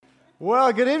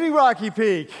Well, good evening, Rocky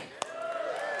Peak.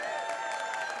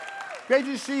 Great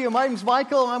to see you. My name's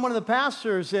Michael. I'm one of the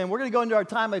pastors, and we're going to go into our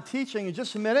time of teaching in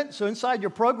just a minute. So inside your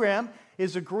program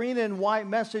is a green and white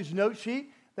message note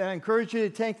sheet that I encourage you to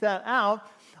take that out.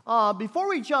 Before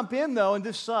we jump in, though, in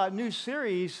this new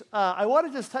series, I want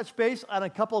to just touch base on a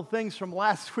couple of things from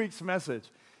last week's message.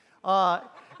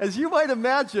 As you might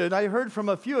imagine, I heard from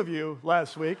a few of you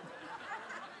last week.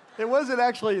 It wasn't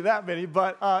actually that many,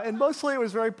 but and mostly it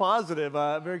was very positive,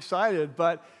 very excited.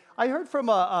 But I heard from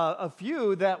a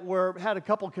few that had a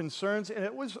couple concerns, and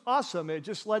it was awesome. It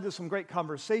just led to some great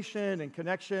conversation and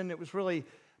connection. It was really,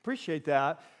 appreciate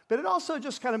that. But it also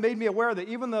just kind of made me aware that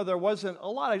even though there wasn't a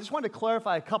lot, I just wanted to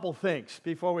clarify a couple things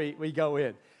before we go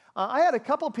in. I had a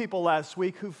couple people last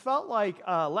week who felt like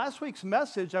last week's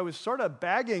message, I was sort of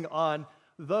bagging on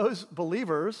those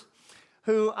believers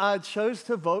who chose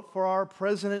to vote for our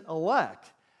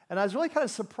president-elect. And I was really kind of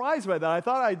surprised by that. I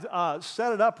thought I'd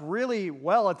set it up really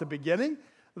well at the beginning,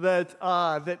 that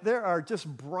there are just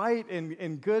bright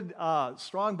and good,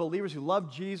 strong believers who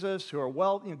love Jesus, who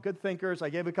are good thinkers.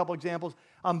 I gave a couple examples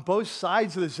on both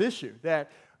sides of this issue,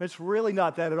 that it's really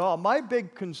not that at all. My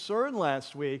big concern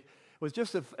last week was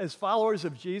just as followers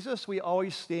of Jesus, we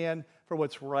always stand for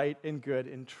what's right and good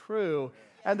and true,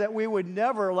 and that we would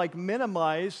never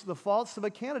minimize the faults of a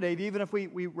candidate, even if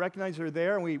we recognize they're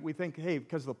there and we think, hey,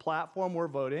 because of the platform we're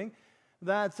voting,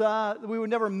 that we would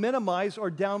never minimize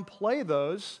or downplay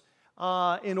those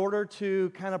in order to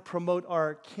kind of promote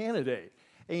our candidate.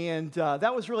 And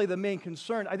that was really the main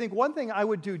concern. I think one thing I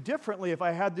would do differently if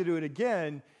I had to do it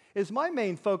again is my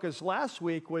main focus last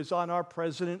week was on our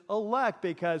president-elect,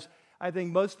 because I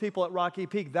think most people at Rocky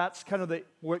Peak, that's kind of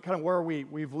where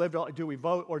we've lived. Do we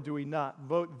vote or do we not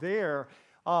vote there?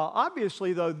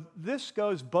 Obviously, though, this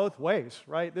goes both ways,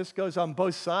 right? This goes on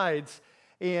both sides.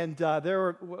 And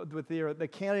with the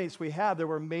candidates we have, there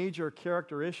were major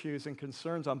character issues and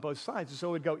concerns on both sides. And so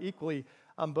it would go equally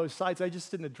on both sides. I just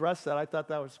didn't address that. I thought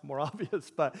that was more obvious.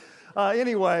 But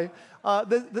anyway, and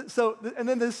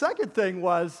then the second thing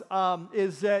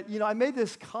is that, I made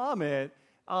this comment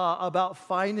about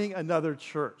finding another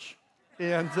church.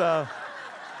 And,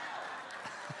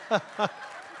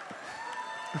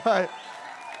 right.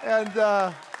 And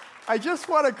I just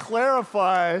want to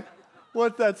clarify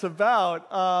what that's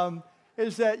about,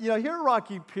 is that, here at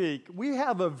Rocky Peak, we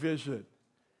have a vision.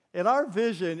 And our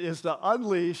vision is to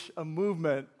unleash a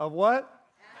movement of what?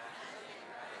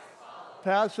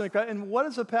 Passion in Christ. And what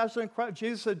is a passion in Christ?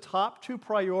 Jesus said top two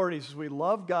priorities is we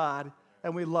love God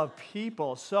and we love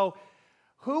people. So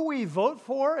who we vote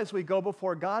for as we go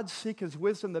before God, seek His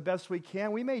wisdom the best we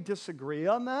can. We may disagree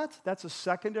on that. That's a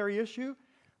secondary issue.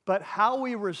 But how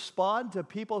we respond to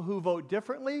people who vote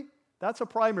differently, that's a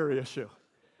primary issue.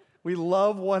 We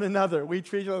love one another. We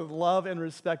treat each other with love and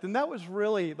respect. And that was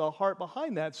really the heart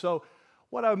behind that. So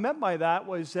what I meant by that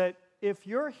was that if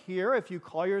you're here, if you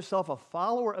call yourself a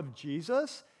follower of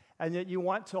Jesus, and yet you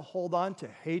want to hold on to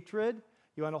hatred,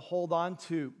 you want to hold on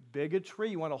to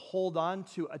bigotry, you want to hold on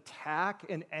to attack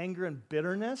and anger and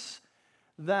bitterness,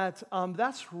 that's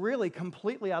really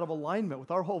completely out of alignment with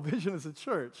our whole vision as a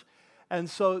church. And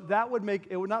so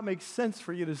it would not make sense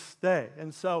for you to stay.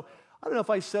 And so I don't know if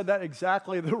I said that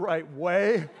exactly the right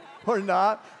way or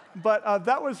not, but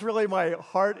that was really my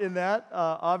heart in that.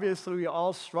 Obviously, we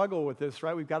all struggle with this,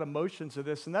 right? We've got emotions of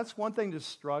this, and that's one thing to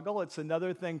struggle. It's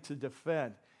another thing to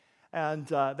defend. And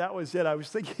that was it. I was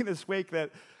thinking this week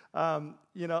that,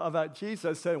 about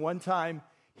Jesus. That one time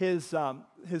his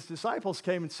disciples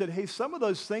came and said, hey, some of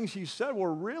those things you said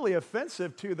were really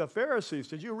offensive to the Pharisees.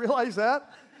 Did you realize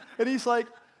that? And he's like,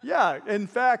 yeah, in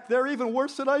fact, they're even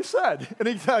worse than I said. And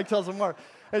he tells them more.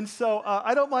 And so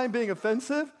I don't mind being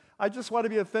offensive. I just want to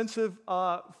be offensive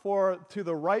to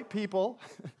the right people,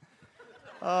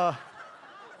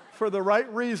 for the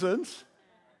right reasons,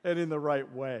 and in the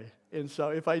right way. And so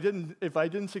if I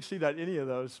didn't succeed at any of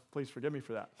those, please forgive me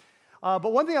for that.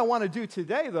 But one thing I want to do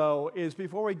today, though, is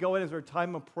before we go in as our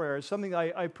time of prayer, is something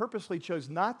I purposely chose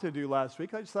not to do last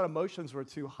week. I just thought emotions were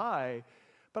too high.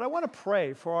 But I want to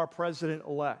pray for our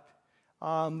president-elect.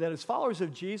 That as followers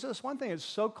of Jesus, one thing is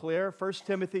so clear, 1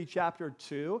 Timothy chapter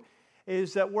 2,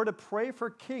 is that we're to pray for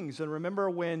kings. And remember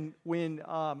when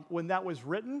that was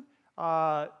written,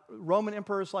 Roman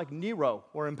emperors like Nero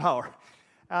were in power.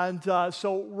 And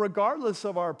so regardless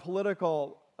of our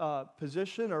political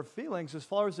position or feelings, as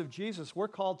followers of Jesus, we're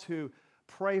called to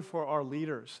pray for our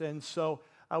leaders. And so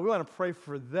we want to pray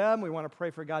for them. We want to pray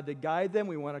for God to guide them.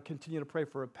 We want to continue to pray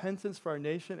for repentance for our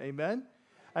nation. Amen?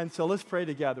 And so let's pray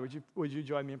together. Would you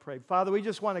join me in prayer? Father, we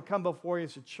just want to come before you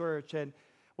as a church, and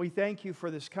We thank you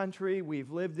for this country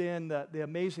we've lived in, the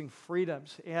amazing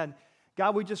freedoms. And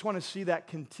God, we just want to see that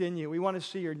continue. We want to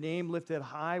see your name lifted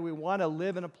high. We want to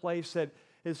live in a place that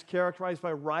is characterized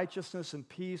by righteousness and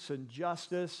peace and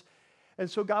justice. And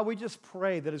so, God, we just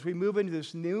pray that as we move into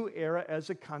this new era as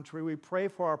a country, we pray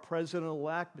for our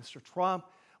president-elect, Mr. Trump.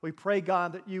 We pray,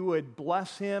 God, that you would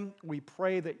bless him. We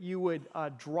pray that you would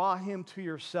draw him to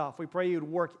yourself. We pray you would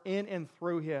work in and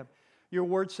through him. Your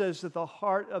word says that the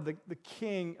heart of the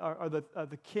king, the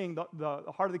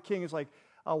heart of the king is like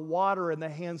water in the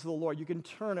hands of the Lord. You can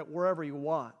turn it wherever you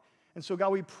want. And so, God,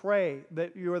 we pray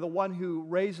that you are the one who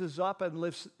raises up and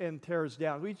lifts and tears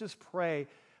down. We just pray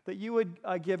that you would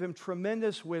give him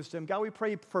tremendous wisdom. God, we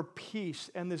pray for peace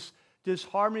and this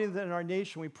disharmony in our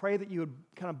nation. We pray that you would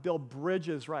kind of build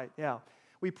bridges right now.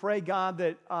 We pray, God,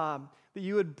 that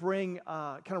you would bring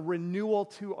kind of renewal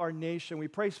to our nation. We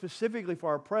pray specifically for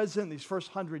our president these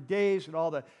first 100 days and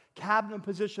all the cabinet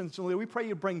positions. So we pray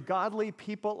you bring godly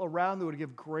people around that would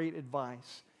give great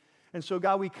advice. And so,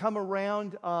 God, we come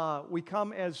around, we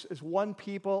come as one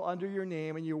people under your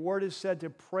name, and your word is said to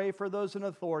pray for those in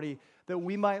authority that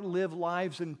we might live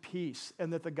lives in peace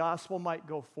and that the gospel might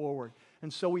go forward.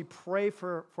 And so we pray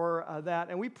for that.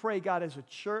 And we pray, God, as a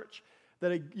church,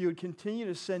 that you would continue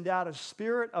to send out a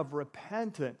spirit of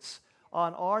repentance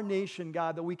on our nation,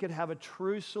 God, that we could have a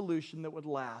true solution that would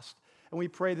last. And we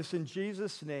pray this in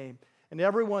Jesus' name. And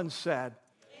everyone said,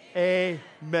 Amen.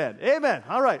 Amen. Amen.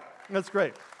 All right. That's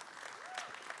great.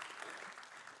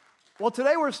 Well,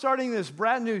 today we're starting this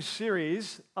brand new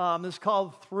series that's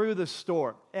called Through the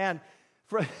Storm. And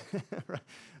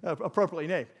appropriately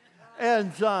named.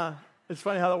 And it's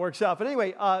funny how that works out. But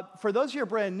anyway, for those of you who are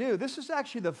brand new, this is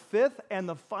actually the fifth and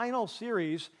the final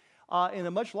series in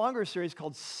a much longer series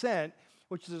called Sent,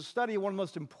 which is a study of one of the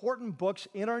most important books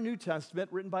in our New Testament,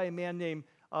 written by a man named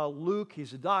Luke.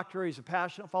 He's a doctor. He's a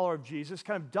passionate follower of Jesus,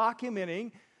 kind of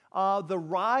documenting the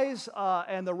rise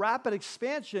and the rapid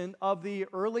expansion of the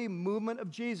early movement of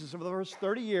Jesus over the first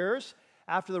 30 years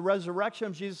after the resurrection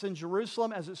of Jesus in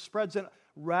Jerusalem as it spreads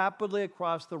rapidly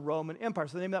across the Roman Empire.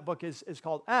 So the name of that book is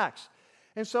called Acts.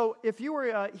 And so if you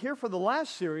were here for the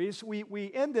last series,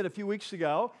 we ended a few weeks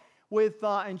ago with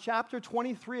in chapter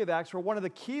 23 of Acts, where one of the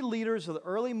key leaders of the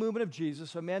early movement of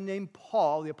Jesus, a man named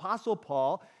Paul, the Apostle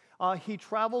Paul, he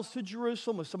travels to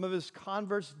Jerusalem with some of his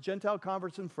converts, Gentile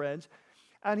converts and friends,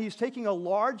 and he's taking a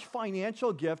large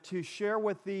financial gift to share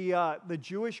with the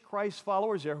Jewish Christ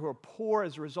followers there who are poor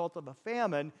as a result of a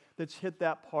famine that's hit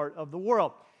that part of the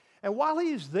world. And while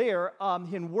he's there,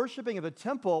 in worshiping at the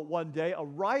temple one day, a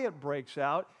riot breaks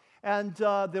out, and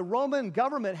the Roman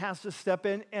government has to step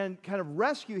in and kind of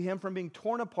rescue him from being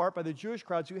torn apart by the Jewish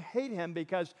crowds who hate him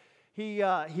because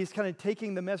he's kind of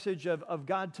taking the message of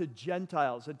God to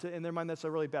Gentiles. And in their mind, that's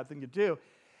a really bad thing to do.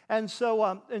 And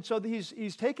so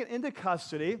he's taken into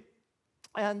custody,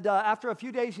 and after a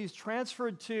few days, he's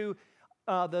transferred to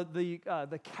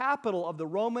the capital of the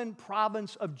Roman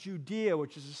province of Judea,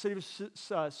 which is the city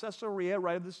of Caesarea,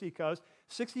 right on the seacoast,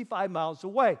 65 miles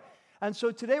away. And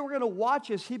so today we're going to watch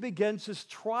as he begins this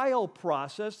trial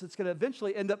process that's going to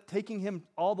eventually end up taking him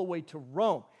all the way to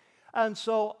Rome. And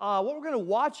so what we're going to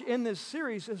watch in this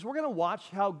series is we're going to watch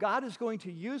how God is going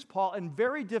to use Paul in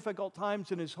very difficult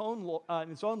times in his own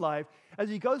life as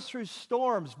he goes through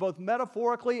storms, both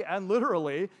metaphorically and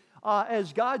literally,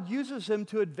 as God uses him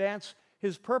to advance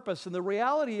his purpose. And the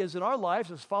reality is in our lives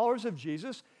as followers of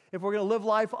Jesus, if we're going to live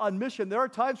life on mission, there are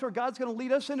times where God's going to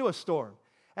lead us into a storm.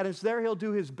 And it's there he'll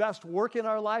do his best work in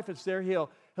our life. It's there he'll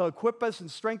equip us and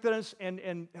strengthen us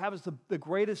and have us the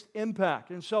greatest impact.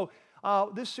 And so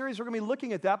this series, we're going to be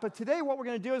looking at that. But today what we're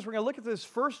going to do is we're going to look at this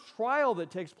first trial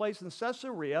that takes place in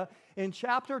Caesarea in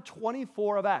chapter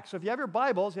 24 of Acts. So if you have your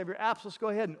Bibles, you have your apps, let's go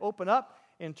ahead and open up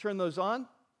and turn those on.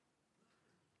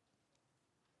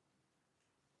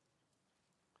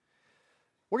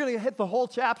 We're going to hit the whole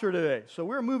chapter today. So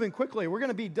we're moving quickly. We're going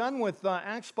to be done with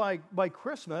Acts by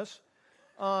Christmas.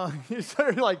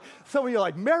 Like, some of you are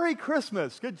like, Merry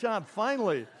Christmas. Good job,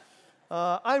 finally.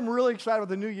 I'm really excited about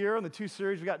the new year and the two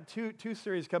series. We got two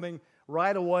series coming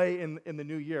right away in the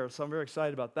new year, so I'm very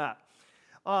excited about that.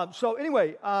 So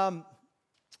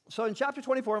in chapter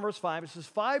 24 and verse 5, it says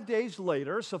 5 days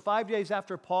later, so 5 days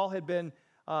after Paul had been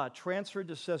transferred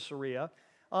to Caesarea,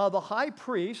 the high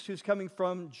priest, who's coming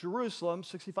from Jerusalem,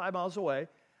 65 miles away,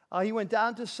 he went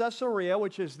down to Caesarea,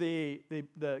 which is the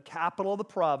capital of the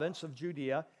province of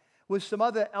Judea, with some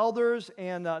other elders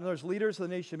and there's leaders of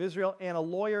the nation of Israel and a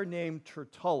lawyer named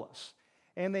Tertullus.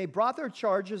 And they brought their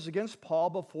charges against Paul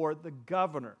before the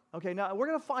governor. Okay, now we're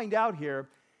going to find out here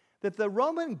that the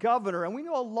Roman governor, and we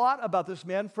know a lot about this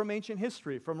man from ancient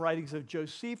history, from writings of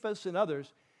Josephus and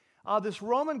others, This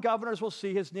Roman governor, as we'll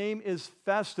see, his name is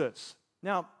Festus.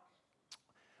 Now,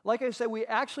 like I said, we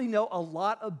actually know a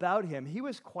lot about him. He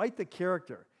was quite the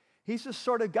character. He's the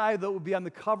sort of guy that would be on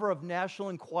the cover of National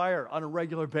Enquirer on a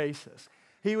regular basis.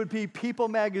 He would be People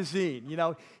magazine,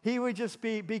 He would just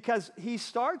be, because he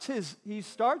starts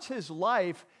his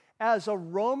life as a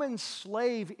Roman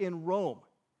slave in Rome.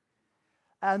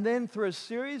 And then through a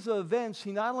series of events,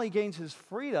 he not only gains his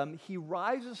freedom, he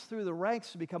rises through the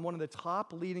ranks to become one of the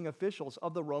top leading officials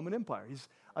of the Roman Empire. He's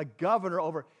a governor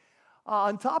over.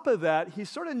 On top of that, he's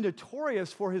sort of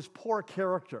notorious for his poor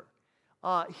character.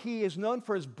 He is known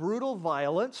for his brutal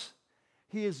violence.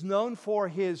 He is known for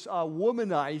his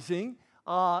womanizing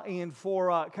and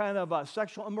for kind of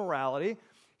sexual immorality.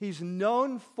 He's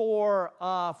known for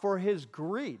his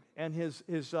greed and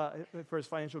for his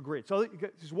financial greed. So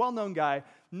he's a well-known guy.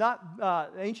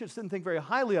 Ancients didn't think very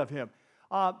highly of him.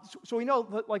 So we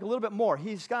know like a little bit more.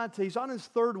 He's on his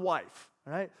third wife,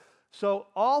 right? So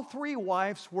all three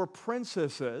wives were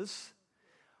princesses.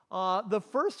 The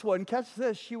first one, catch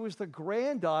this, she was the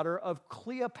granddaughter of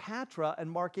Cleopatra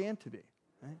and Mark Antony.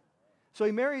 Right? So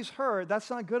he marries her. That's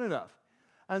not good enough.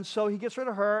 And so he gets rid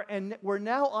of her, and we're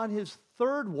now on his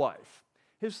third wife.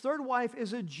 His third wife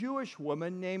is a Jewish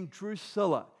woman named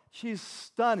Drusilla. She's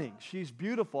stunning. She's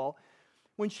beautiful.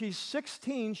 When she's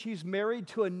 16, she's married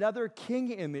to another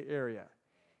king in the area.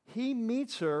 He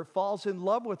meets her, falls in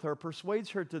love with her, persuades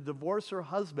her to divorce her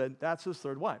husband. That's his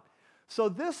third wife. So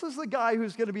this is the guy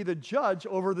who's going to be the judge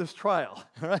over this trial,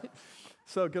 all right?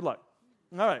 So good luck.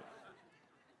 All right.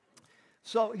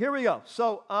 So here we go.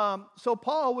 So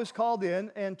Paul was called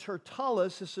in, and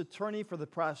Tertullus, this attorney for the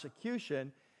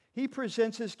prosecution, he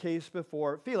presents his case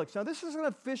before Felix. Now, this is an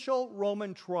official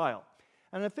Roman trial.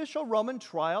 An official Roman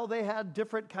trial, they had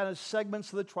different kind of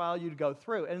segments of the trial you'd go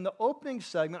through. And in the opening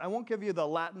segment, I won't give you the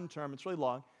Latin term, it's really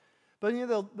long, but in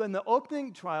the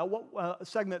opening trial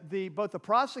segment, both the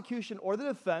prosecution or the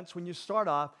defense, when you start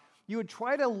off, you would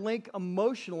try to link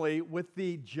emotionally with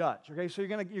the judge. Okay, so you're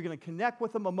gonna connect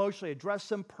with them emotionally, address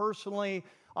them personally.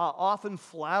 Often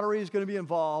flattery is going to be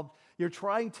involved. You're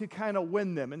trying to kind of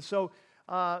win them, and so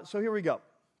here we go.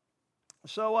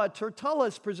 So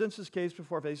Tertullus presents his case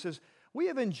before Felix. He says, "We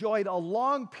have enjoyed a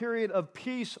long period of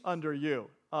peace under you."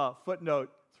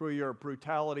 Footnote, through your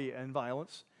brutality and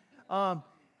violence.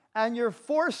 And your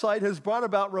foresight has brought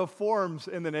about reforms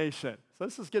in the nation. So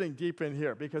this is getting deep in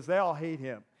here because they all hate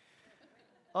him.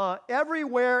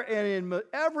 Everywhere and in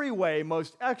every way,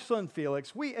 most excellent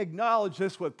Felix, we acknowledge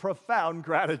this with profound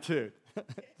gratitude.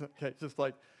 Okay, just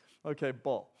like, okay,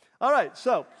 bull. All right,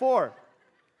 so 4.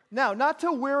 Now, not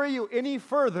to weary you any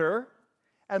further,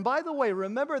 and by the way,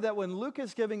 remember that when Luke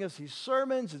is giving us these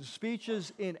sermons and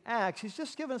speeches in Acts, he's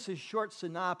just giving us his short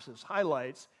synopsis,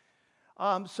 highlights.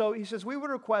 So he says, we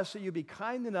would request that you be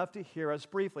kind enough to hear us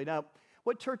briefly. Now,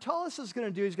 what Tertullus is going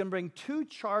to do, he's going to bring 2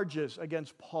 charges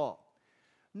against Paul.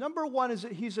 Number 1 is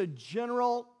that he's a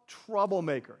general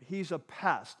troublemaker. He's a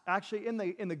pest. Actually, in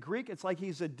the Greek, it's like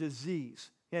he's a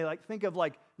disease. Think of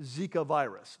like Zika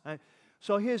virus. Right?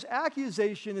 So his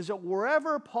accusation is that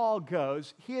wherever Paul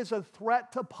goes, he is a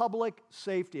threat to public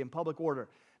safety and public order.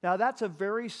 Now, that's a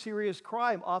very serious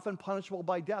crime, often punishable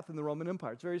by death in the Roman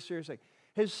Empire. It's a very serious thing.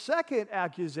 His second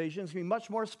accusation is going to be much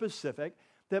more specific,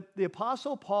 that the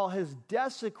Apostle Paul has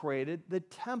desecrated the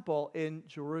temple in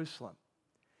Jerusalem.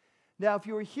 Now, if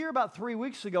you were here about 3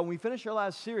 weeks ago when we finished our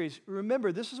last series,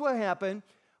 remember, this is what happened.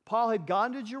 Paul had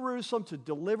gone to Jerusalem to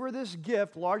deliver this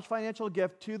gift, large financial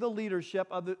gift, to the leadership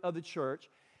of the church.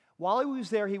 While he was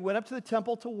there, he went up to the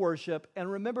temple to worship.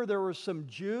 And remember, there were some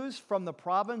Jews from the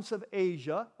province of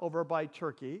Asia, over by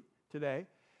Turkey today,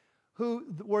 who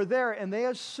were there, and they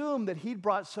assumed that he'd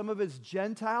brought some of his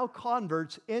Gentile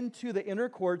converts into the inner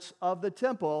courts of the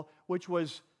temple, which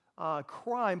was a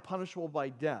crime punishable by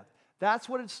death. That's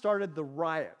what had started the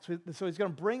riot. So he's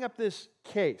going to bring up this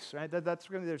case, right? That's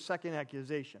going to be their second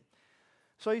accusation.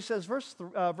 So he says, verse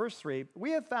 3,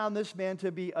 we have found this man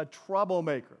to be a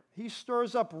troublemaker. He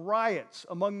stirs up riots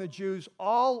among the Jews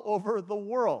all over the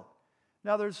world.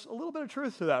 Now, there's a little bit of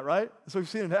truth to that, right? So we've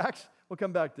seen in Acts. We'll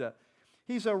come back to that.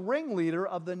 He's a ringleader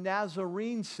of the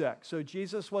Nazarene sect. So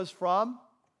Jesus was from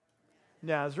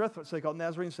Nazareth, so they call it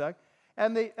Nazarene sect.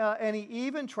 And he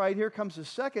even tried, here comes the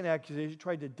second accusation,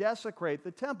 tried to desecrate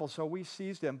the temple. So we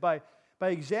seized him. By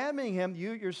examining him,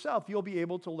 you yourself, you'll be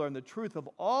able to learn the truth of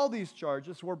all these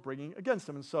charges we're bringing against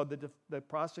him. And so the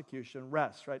prosecution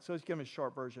rests, right? So he's giving a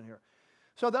short version here.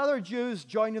 So the other Jews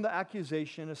joined in the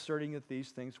accusation, asserting that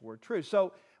these things were true.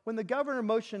 So when the governor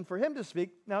motioned for him to speak,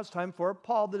 now it's time for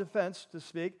Paul, the defense, to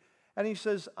speak. And he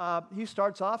says, he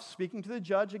starts off speaking to the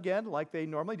judge again, like they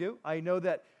normally do. I know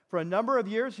that For a number of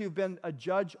years, you've been a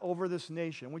judge over this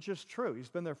nation, which is true. He's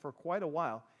been there for quite a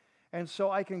while. And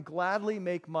so I can gladly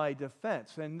make my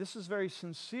defense. And this is very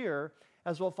sincere,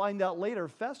 as we'll find out later.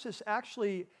 Festus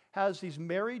actually he's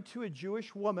married to a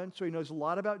Jewish woman, so he knows a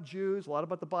lot about Jews, a lot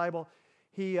about the Bible.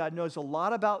 He knows a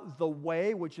lot about the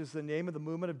way, which is the name of the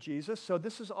movement of Jesus. So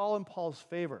this is all in Paul's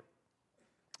favor.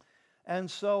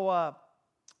 And so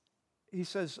he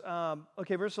says,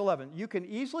 verse 11, you can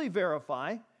easily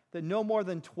verify that no more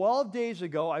than 12 days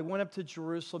ago I went up to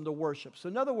Jerusalem to worship. So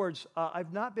in other words,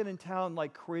 I've not been in town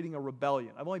like creating a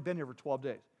rebellion. I've only been here for 12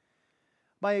 days.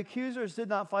 My accusers did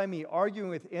not find me arguing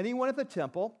with anyone at the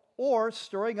temple or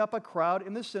stirring up a crowd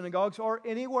in the synagogues or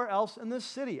anywhere else in the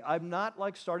city. I'm not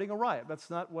like starting a riot. That's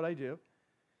not what I do.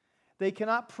 They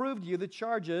cannot prove to you the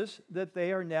charges that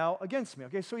they are now against me.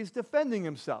 Okay, so he's defending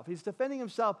himself. He's defending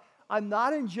himself. I'm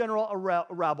not in general a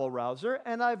rabble-rouser,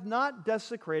 and I've not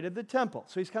desecrated the temple.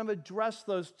 So he's kind of addressed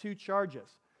those two charges.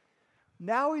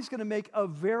 Now he's going to make a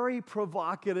very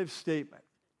provocative statement.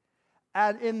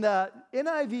 And in the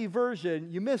NIV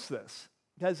version, you miss this,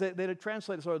 because they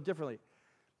translate it sort of differently.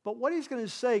 But what he's going to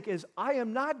say is, I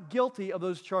am not guilty of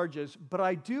those charges, but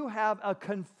I do have a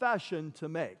confession to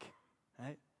make.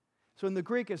 Right? So in the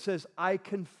Greek, it says, I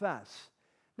confess.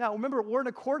 Now, remember, we're in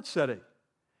a court setting.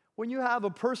 When you have a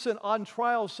person on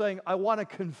trial saying, I want to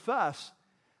confess,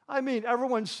 I mean,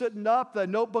 everyone's sitting up, the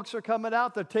notebooks are coming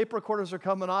out, the tape recorders are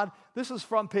coming on. This is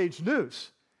front page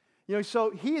news.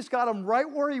 So he's got them right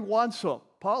where he wants them.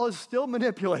 Paul is still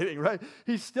manipulating, right?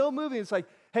 He's still moving. It's like,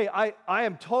 hey, I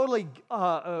am totally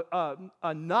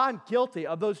not guilty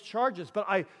of those charges, but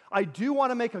I do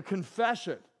want to make a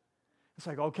confession. It's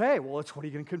like, okay, well, what are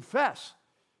you going to confess?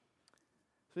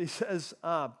 So he says,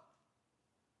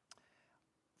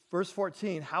 verse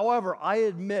 14, however, I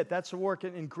admit, that's a word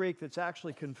in Greek that's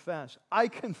actually confess. I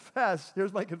confess,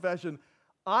 here's my confession,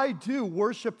 I do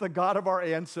worship the God of our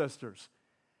ancestors.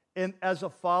 And as a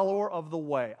follower of the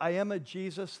way, I am a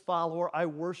Jesus follower. I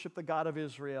worship the God of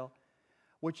Israel,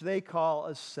 which they call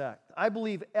a sect. I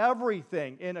believe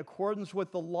everything in accordance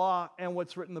with the law and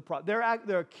what's written in the prophets.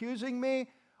 They're accusing me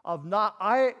of not.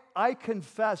 I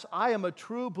confess I am a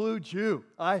true blue Jew.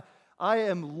 I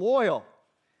am loyal,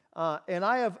 and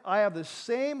I have the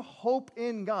same hope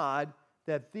in God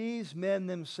that these men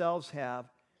themselves have,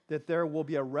 that there will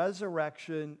be a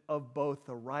resurrection of both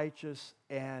the righteous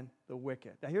and the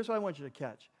wicked. Now, here's what I want you to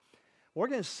catch. What we're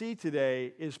going to see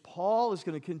today is Paul is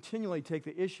going to continually take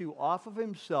the issue off of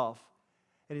himself,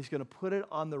 and he's going to put it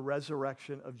on the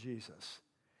resurrection of Jesus.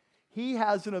 He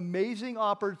has an amazing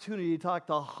opportunity to talk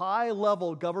to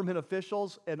high-level government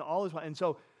officials and all this. And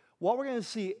so what we're going to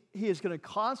see, he is going to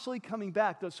constantly coming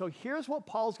back. So here's what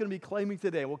Paul's going to be claiming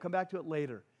today. We'll come back to it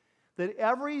later. That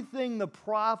everything the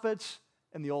prophets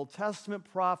and the Old Testament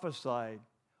prophesied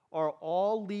are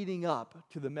all leading up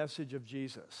to the message of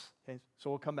Jesus. Okay? So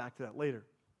we'll come back to that later.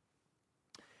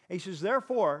 And he says,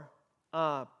 therefore,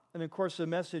 and of course the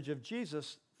message of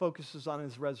Jesus focuses on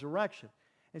his resurrection.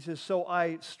 And he says, so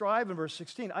I strive, in verse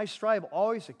 16, I strive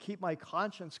always to keep my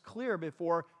conscience clear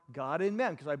before God and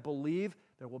men, because I believe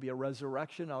there will be a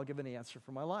resurrection, and I'll give an answer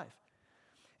for my life.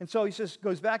 And so he says,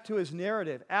 goes back to his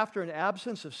narrative. After an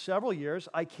absence of several years,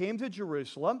 I came to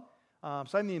Jerusalem. So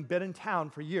I've been in town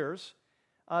for years,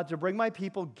 to bring my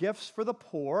people gifts for the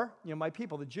poor, my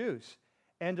people, the Jews,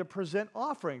 and to present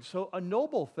offerings. So a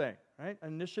noble thing, right?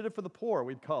 An initiative for the poor,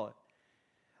 we'd call it.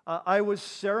 I was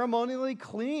ceremonially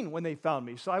clean when they found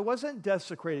me, so I wasn't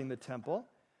desecrating the temple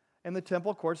and the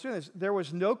temple courts doing this. There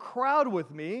was no crowd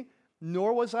with me,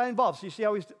 nor was I involved. So you see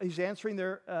how he's answering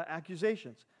their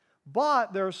accusations.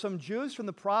 But there are some Jews from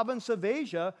the province of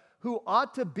Asia who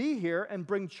ought to be here and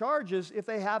bring charges if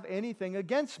they have anything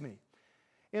against me.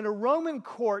 In a Roman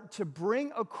court, to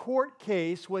bring a court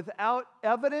case without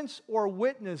evidence or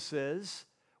witnesses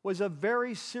was a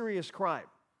very serious crime.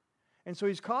 And so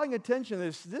he's calling attention to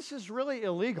this. This is really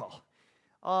illegal.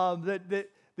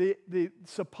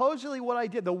 Supposedly what I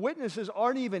did, the witnesses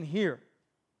aren't even here.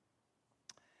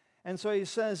 And so he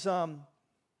says,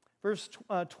 verse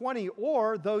 20,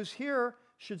 or those here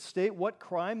should state what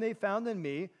crime they found in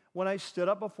me when I stood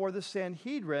up before the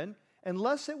Sanhedrin,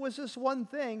 unless it was this one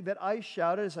thing that I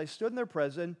shouted as I stood in their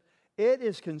presence, it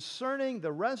is concerning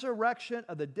the resurrection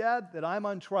of the dead that I'm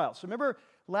on trial. So remember,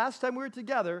 last time we were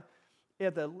together,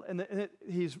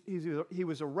 he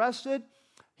was arrested,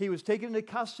 he was taken into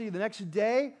custody the next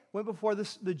day, went before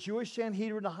the Jewish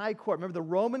Sanhedrin, the high court. Remember, the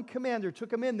Roman commander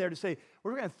took him in there to say,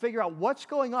 we're going to figure out what's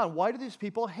going on. Why do these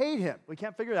people hate him? We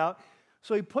can't figure it out.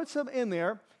 So he puts him in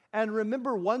there. And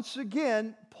remember, once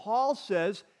again, Paul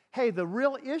says, hey, the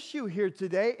real issue here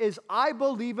today is I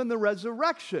believe in the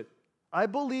resurrection. I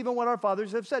believe in what our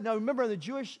fathers have said. Now remember, in the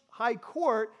Jewish high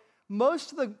court,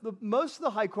 most of the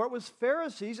high court was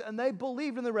Pharisees, and they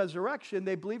believed in the resurrection.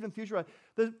 They believed in future.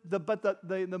 But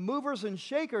the movers and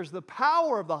shakers, the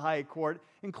power of the high court,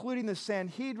 including the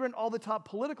Sanhedrin, all the top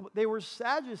political, they were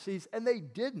Sadducees, and they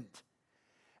didn't.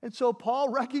 And so Paul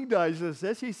recognizes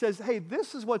this. He says, hey,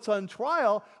 this is what's on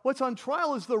trial. What's on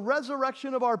trial is the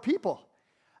resurrection of our people.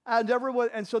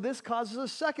 And so this causes a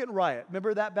second riot.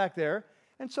 Remember that back there?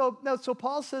 And so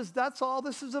Paul says that's all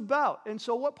this is about. And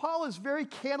so what Paul is very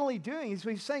candidly doing is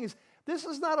what he's saying is this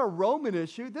is not a Roman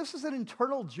issue. This is an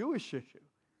internal Jewish issue.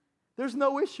 There's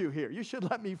no issue here. You should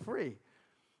let me free.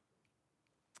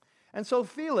 And so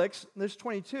Felix, verse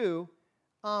 22,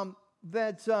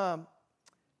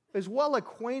 is well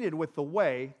acquainted with the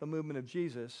way, the movement of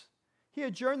Jesus, he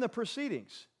adjourned the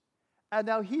proceedings. And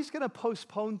now he's going to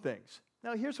postpone things.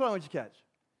 Now here's what I want you to catch.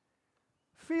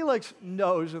 Felix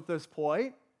knows at this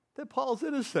point that Paul's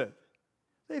innocent.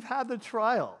 They've had the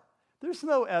trial. There's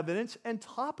no evidence. And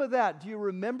top of that, do you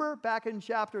remember back in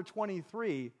chapter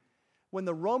 23 when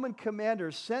the Roman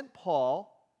commander sent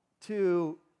Paul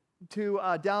to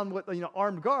down with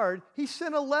armed guard? He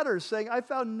sent a letter saying, I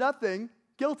found nothing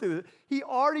guilty. He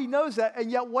already knows that, and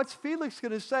yet what's Felix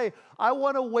going to say? I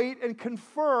want to wait and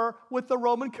confer with the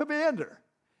Roman commander.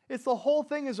 It's the whole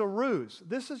thing is a ruse.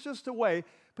 This is just a way,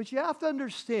 but you have to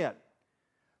understand,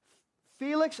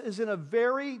 Felix is in a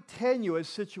very tenuous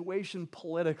situation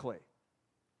politically.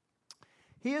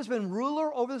 He has been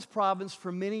ruler over this province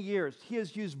for many years. He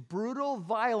has used brutal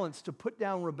violence to put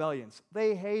down rebellions.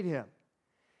 They hate him.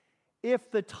 If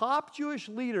the top Jewish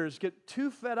leaders get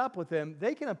too fed up with him,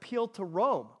 they can appeal to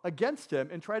Rome against him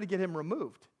and try to get him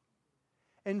removed.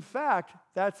 In fact,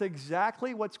 that's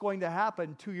exactly what's going to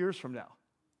happen 2 years from now.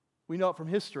 We know it from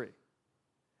history.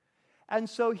 And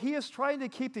so he is trying to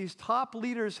keep these top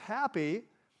leaders happy,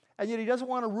 and yet he doesn't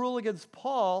want to rule against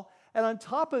Paul. And on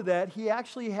top of that, he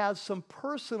actually has some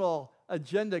personal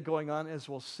agenda going on, as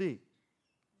we'll see.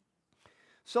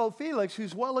 So Felix,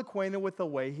 who's well acquainted with the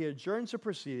way, he adjourns the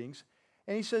proceedings,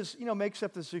 and he says, makes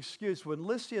up this excuse, when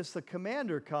Lysias, the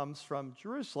commander, comes from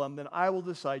Jerusalem, then I will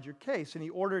decide your case. And he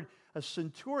ordered a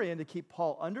centurion to keep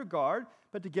Paul under guard,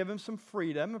 but to give him some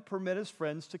freedom and permit his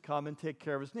friends to come and take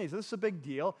care of his needs. This is a big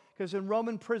deal, because in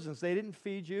Roman prisons, they didn't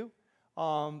feed you.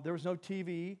 There was no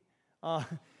TV.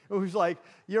 It was like,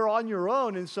 you're on your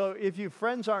own, and so if your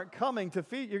friends aren't coming to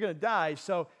feed, you're going to die.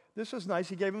 So this was nice.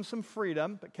 He gave him some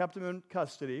freedom, but kept him in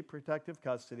custody, protective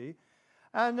custody.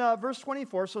 And verse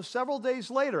 24, so several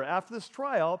days later, after this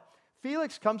trial,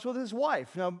 Felix comes with his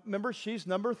wife. Now, remember, she's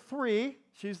number 3.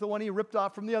 She's the one he ripped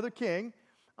off from the other king.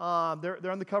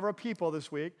 They're on the cover of People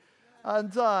this week.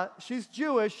 And she's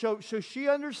Jewish, so she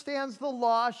understands the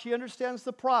law. She understands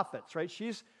the prophets, right?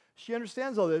 She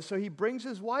understands all this. So he brings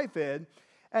his wife in,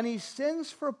 and he sends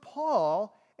for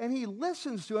Paul, and he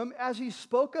listens to him as he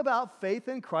spoke about faith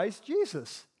in Christ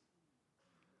Jesus.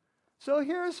 So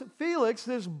here's Felix,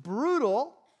 this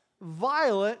brutal,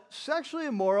 violent, sexually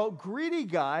immoral, greedy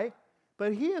guy,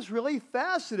 but he is really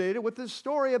fascinated with this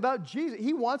story about Jesus.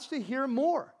 He wants to hear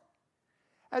more.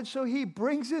 And so he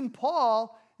brings in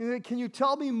Paul, and can you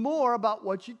tell me more about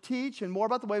what you teach and more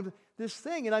about the way of this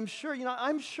thing? And I'm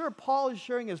sure Paul is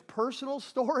sharing his personal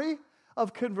story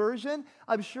of conversion.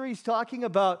 I'm sure he's talking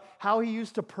about how he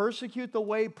used to persecute the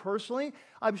way personally.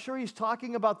 I'm sure he's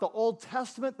talking about the Old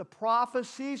Testament, the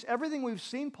prophecies, everything we've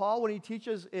seen Paul when he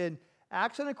teaches in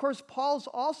Acts. And of course, Paul's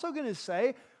also going to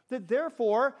say that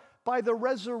therefore, by the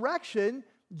resurrection,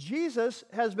 Jesus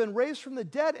has been raised from the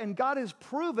dead, and God has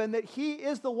proven that he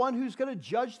is the one who's going to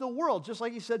judge the world, just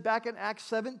like he said back in Acts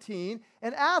 17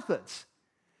 in Athens.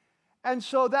 And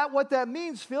so what that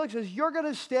means, Felix, is you're going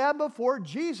to stand before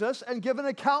Jesus and give an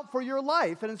account for your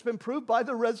life, and it's been proved by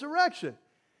the resurrection.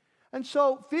 And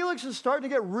so Felix is starting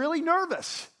to get really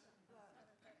nervous.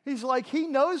 He's like, he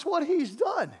knows what he's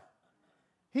done.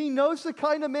 He knows the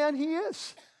kind of man he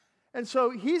is. And so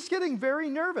he's getting very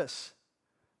nervous.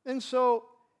 And so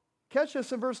catch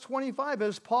this in verse 25,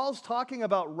 as Paul's talking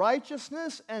about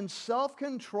righteousness and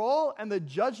self-control and the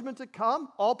judgment to come,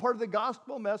 all part of the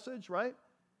gospel message, right?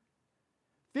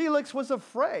 Felix was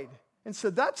afraid and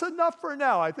said, that's enough for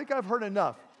now. I think I've heard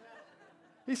enough.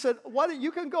 He said, you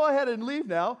can go ahead and leave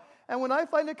now, and when I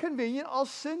find it convenient, I'll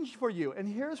send for you. And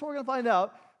here's what we're going to find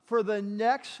out. For the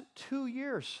next 2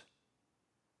 years,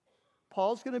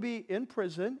 Paul's going to be in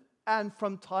prison, and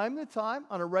from time to time,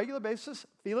 on a regular basis,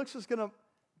 Felix is going to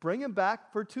bring him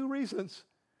back for 2 reasons.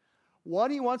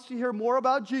 One, he wants to hear more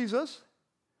about Jesus.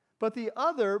 But the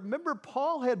other, remember,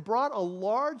 Paul had brought a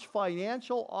large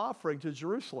financial offering to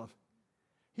Jerusalem.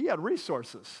 He had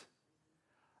resources.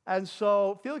 And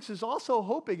so Felix is also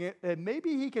hoping that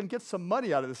maybe he can get some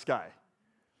money out of this guy,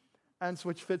 and so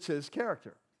which fits his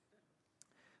character.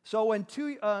 So when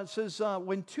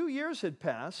 2 years had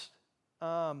passed,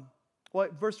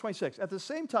 verse 26, at the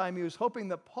same time he was hoping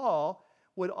that Paul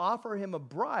would offer him a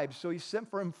bribe, so he sent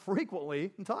for him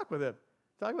frequently and talked with him.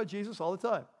 Talk about Jesus all the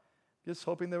time. Just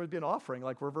hoping there would be an offering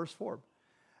like reverse form.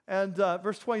 And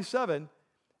verse 27,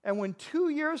 and when 2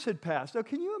 years had passed, now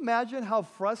can you imagine how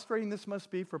frustrating this must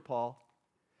be for Paul?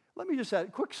 Let me just add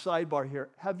a quick sidebar here.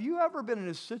 Have you ever been in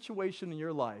a situation in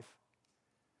your life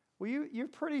where you're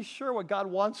pretty sure what God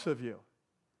wants of you?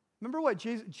 Remember what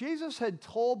Jesus had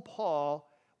told Paul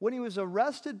when he was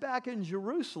arrested back in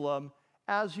Jerusalem,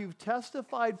 as you've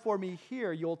testified for me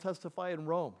here, you'll testify in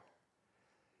Rome.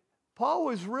 Paul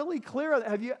was really clear.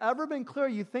 Have you ever been clear?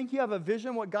 You think you have a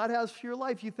vision what God has for your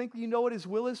life. You think you know what his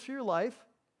will is for your life,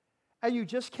 and you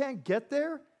just can't get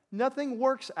there. Nothing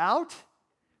works out.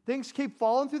 Things keep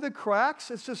falling through the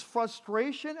cracks. It's just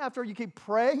frustration after you keep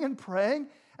praying and praying,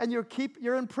 and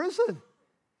you're in prison.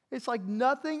 It's like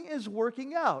nothing is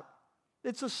working out.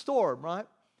 It's a storm, right?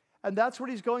 And that's what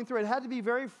he's going through. It had to be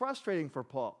very frustrating for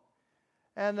Paul.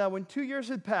 And when 2 years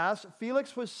had passed,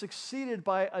 Felix was succeeded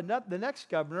by the next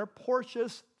governor,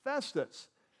 Porcius Festus.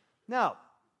 Now,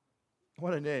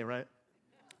 what a name, right?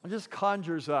 It just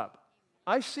conjures up.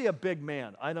 I see a big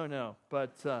man. I don't know.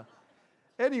 But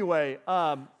anyway,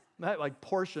 not like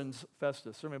portions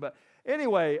Festus. But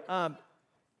anyway,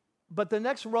 but the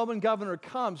next Roman governor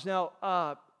comes.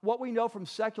 Now, what we know from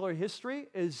secular history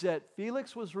is that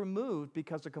Felix was removed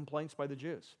because of complaints by the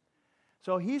Jews.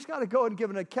 So he's got to go and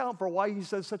give an account for why he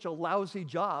does such a lousy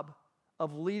job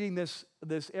of leading this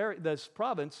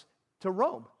province to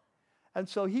Rome. And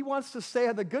so he wants to stay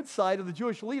on the good side of the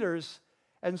Jewish leaders.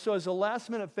 And so as a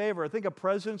last-minute favor, I think of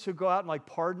presidents who go out and like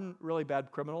pardon really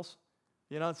bad criminals.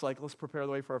 You know, it's like, let's prepare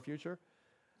the way for our future.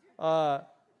 I'm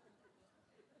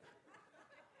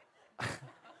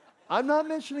not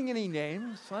mentioning any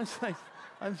names.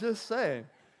 I'm just saying.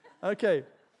 Okay.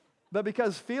 But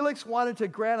because Felix wanted to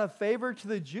grant a favor to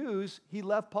the Jews, he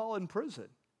left Paul in prison.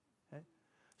 Okay?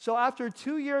 So after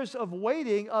 2 years of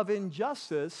waiting of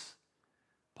injustice,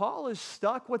 Paul is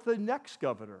stuck with the next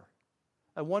governor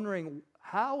and wondering,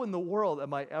 how in the world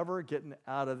am I ever getting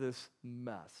out of this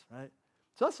mess, right?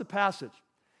 So that's the passage.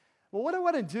 Well, what I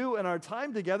want to do in our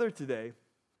time together today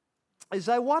is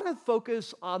I want to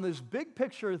focus on this big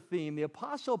picture theme the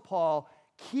Apostle Paul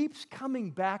keeps coming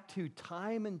back to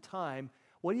time and time,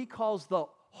 what he calls the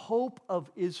hope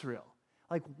of Israel.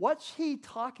 Like, what's he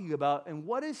talking about, and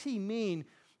what does he mean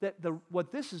that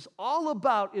what this is all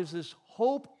about is this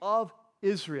hope of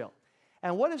Israel?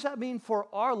 And what does that mean for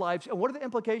our lives, and what are the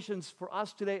implications for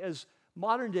us today as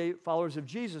modern-day followers of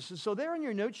Jesus? And so there in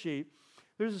your note sheet,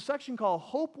 there's a section called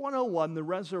Hope 101, the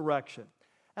Resurrection.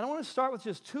 And I want to start with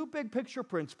just two big picture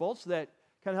principles that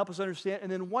kind of help us understand,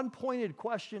 and then one pointed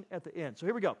question at the end. So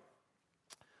here we go.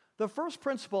 The first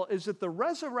principle is that the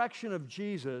resurrection of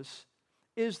Jesus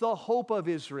is the hope of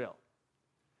Israel.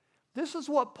 This is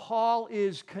what Paul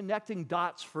is connecting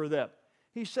dots for them.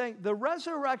 He's saying the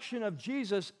resurrection of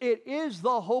Jesus, it is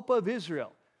the hope of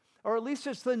Israel. Or at least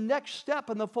it's the next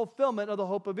step in the fulfillment of the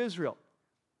hope of Israel.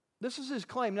 This is his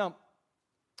claim. Now,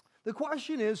 the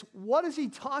question is, what is he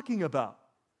talking about?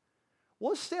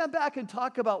 Let's stand back and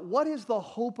talk about what is the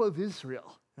hope of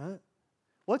Israel. Right?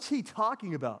 What's he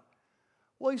talking about?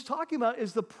 Well, he's talking about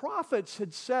is the prophets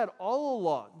had said all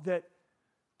along that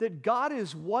God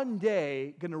is one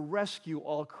day going to rescue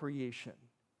all creation.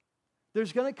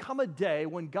 There's going to come a day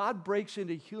when God breaks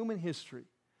into human history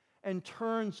and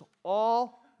turns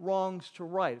all wrongs to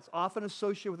right. It's often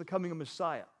associated with the coming of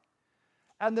Messiah.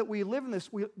 And that we live in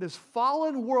this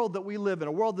fallen world that we live in,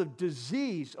 a world of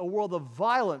disease, a world of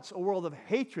violence, a world of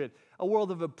hatred, a world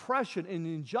of oppression and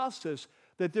injustice,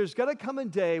 that there's going to come a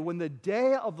day when the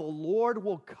day of the Lord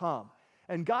will come.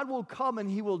 And God will come and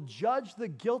he will judge the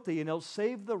guilty and he'll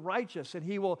save the righteous and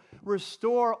he will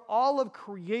restore all of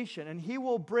creation. And he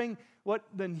will bring what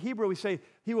in Hebrew we say,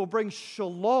 he will bring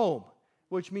shalom,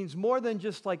 which means more than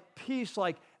just like peace,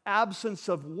 like absence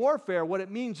of warfare. What it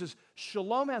means is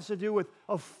shalom has to do with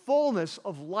a fullness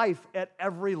of life at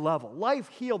every level, life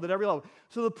healed at every level.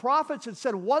 So the prophets had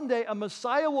said one day a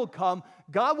Messiah will come,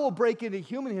 God will break into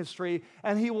human history,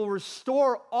 and he will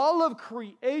restore all of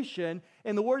creation.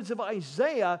 In the words of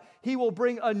Isaiah, he will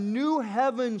bring a new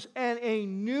heavens and a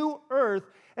new earth,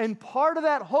 and part of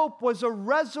that hope was a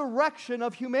resurrection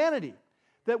of humanity,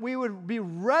 that we would be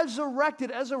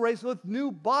resurrected as a race with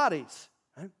new bodies.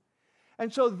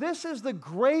 And so this is the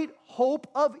great hope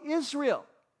of Israel,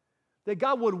 that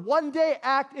God would one day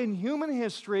act in human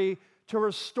history to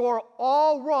restore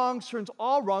all wrongs, turns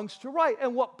all wrongs to right.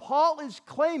 And what Paul is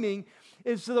claiming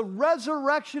is the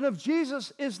resurrection of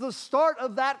Jesus is the start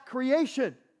of that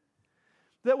creation.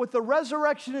 That with the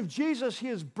resurrection of Jesus, he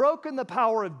has broken the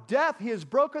power of death. He has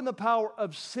broken the power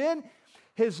of sin.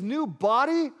 His new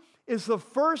body is the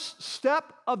first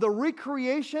step of the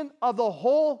recreation of the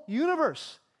whole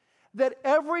universe. That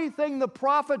everything the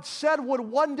prophet said would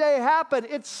one day happen,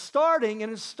 it's starting,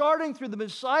 and it's starting through the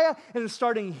Messiah, and it's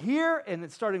starting here, and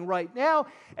it's starting right now.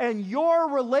 And your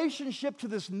relationship to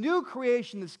this new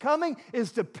creation that's coming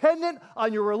is dependent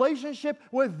on your relationship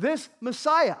with this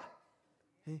Messiah.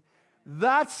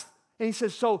 And he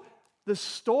says, so the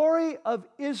story of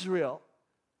Israel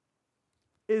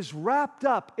is wrapped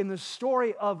up in the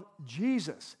story of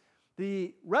Jesus.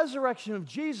 The resurrection of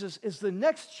Jesus is the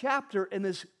next chapter in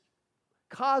this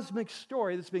cosmic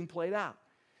story that's being played out.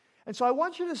 And so I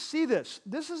want you to see this.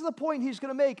 This is the point he's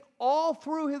going to make all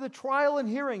through the trial and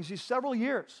hearings, these several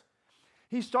years.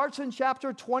 He starts in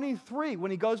chapter 23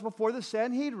 when he goes before the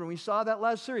Sanhedrin. We saw that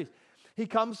last series. He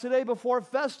comes today before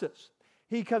Festus.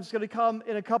 He's going to come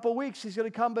in a couple weeks. He's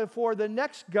going to come before the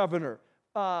next governor,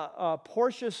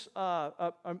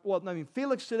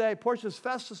 Felix today, Porcius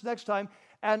Festus next time,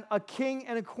 and a king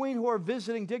and a queen who are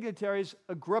visiting dignitaries,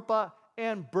 Agrippa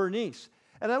and Bernice.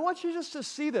 And I want you just to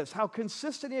see this, how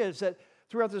consistent it is that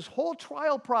throughout this whole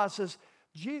trial process,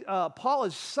 Paul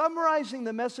is summarizing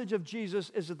the message of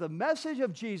Jesus, is that the message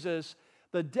of Jesus,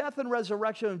 the death and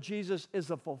resurrection of Jesus, is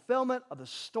the fulfillment of the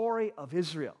story of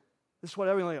Israel. This is what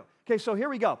everyone knows. Okay, so here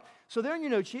we go. So there in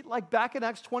your note sheet, like back in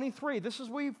Acts 23, this is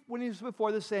when he was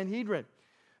before the Sanhedrin.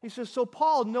 He says, so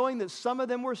Paul, knowing that some of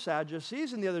them were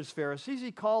Sadducees and the others Pharisees,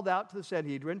 he called out to the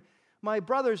Sanhedrin, my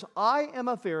brothers, I am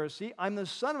a Pharisee. I'm the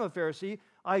son of a Pharisee.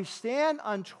 I stand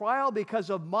on trial because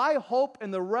of my hope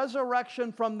in the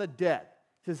resurrection from the dead.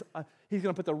 He says, he's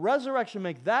going to put the resurrection,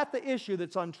 make that the issue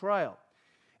that's on trial.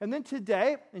 And then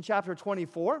today, in chapter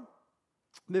 24,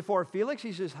 before Felix,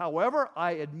 he says, however,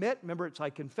 I admit, remember it's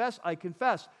I confess,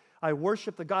 I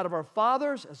worship the God of our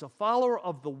fathers as a follower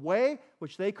of the way,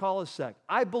 which they call a sect.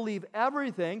 I believe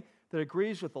everything that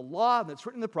agrees with the law that's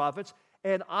written in the prophets,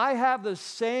 and I have the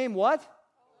same what?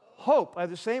 Hope. I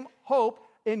have the same hope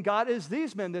in God as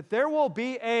these men, that there will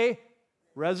be a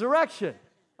resurrection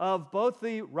of both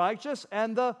the righteous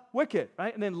and the wicked,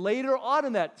 right? And then later on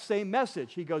in that same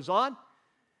message, he goes on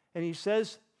and he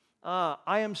says, I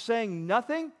am saying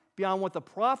nothing beyond what the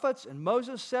prophets and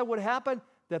Moses said would happen,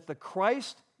 that the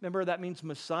Christ, remember that means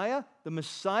Messiah, the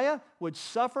Messiah would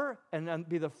suffer and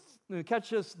be the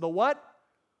what?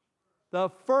 The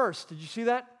first. Did you see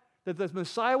that? That the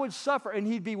Messiah would suffer and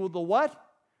he'd be the what?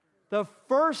 The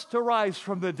first to rise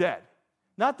from the dead.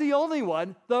 Not the only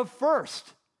one, the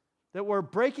first. That we're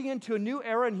breaking into a new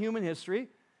era in human history.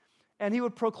 And he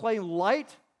would proclaim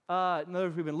light. In other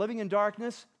words, we've been living in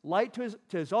darkness, light to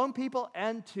his own people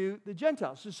and to the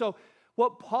Gentiles. So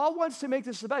what Paul wants to make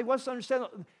this about, he wants to understand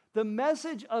the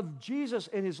message of Jesus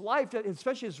in his life,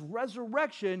 especially his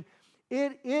resurrection,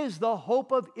 it is the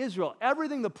hope of Israel.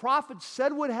 Everything the prophets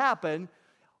said would happen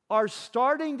are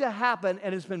starting to happen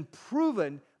and has been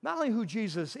proven, not only who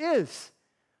Jesus is,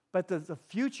 but that the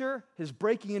future is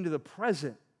breaking into the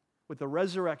present with the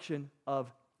resurrection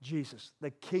of Jesus.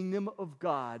 The kingdom of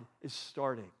God is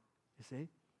starting, you see?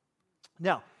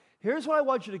 Now, here's what I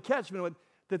want you to catch,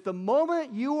 that the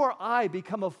moment you or I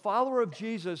become a follower of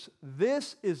Jesus,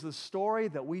 this is the story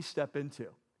that we step into.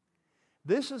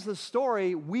 This is the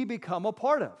story we become a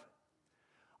part of.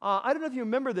 I don't know if you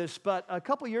remember this, but a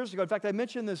couple years ago, in fact, I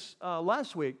mentioned this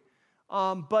last week,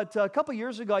 but a couple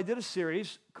years ago, I did a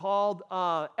series called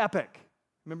Epic.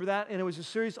 Remember that? And it was a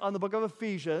series on the book of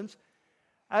Ephesians.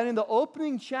 And in the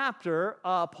opening chapter,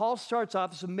 Paul starts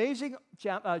off this amazing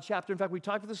chapter. In fact, we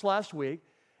talked about this last week.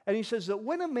 And he says that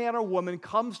when a man or woman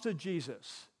comes to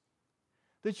Jesus,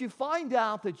 that you find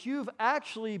out that you've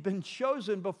actually been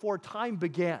chosen before time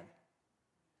began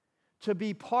to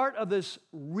be part of this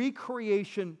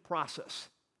recreation process.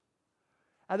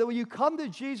 And that when you come to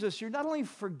Jesus, you're not only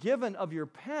forgiven of your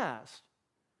past,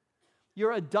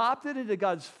 you're adopted into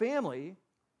God's family,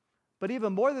 but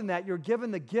even more than that, you're given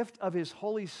the gift of His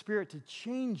Holy Spirit to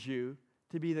change you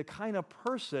to be the kind of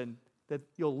person that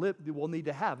will need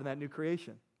to have in that new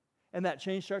creation. And that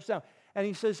change starts now. And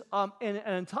he says, and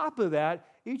on top of that,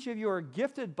 each of you are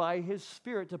gifted by His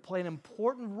Spirit to play an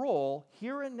important role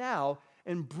here and now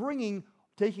in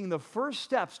taking the first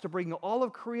steps to bring all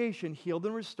of creation healed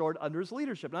and restored under His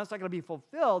leadership. Now, that's not going to be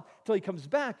fulfilled until He comes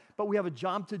back, but we have a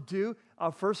job to do,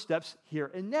 our first steps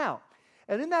here and now.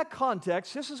 And in that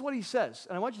context, this is what he says.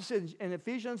 And I want you to see in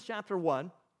Ephesians chapter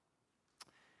 1,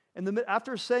 And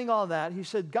after saying all that, he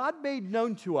said, God made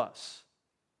known to us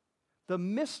the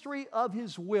mystery of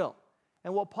his will.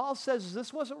 And what Paul says is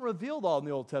this wasn't revealed all in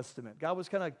the Old Testament. God was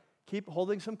kind of keep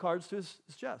holding some cards to his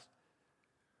chest.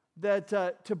 That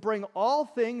to bring all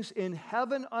things in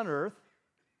heaven and earth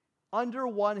under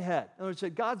one head. In other words,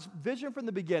 God's vision from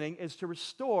the beginning is to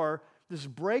restore this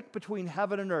break between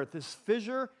heaven and earth, this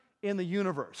fissure in the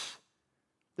universe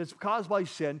that's caused by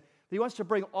sin. He wants to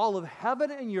bring all of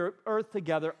heaven and earth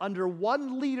together under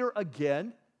one leader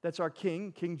again. That's our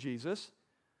King, King Jesus.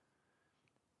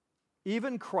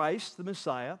 Even Christ, the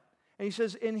Messiah. And he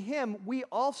says, in him we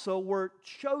also were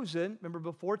chosen, remember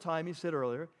before time, he said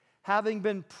earlier, having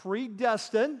been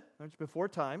predestined, that's before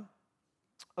time,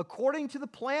 according to the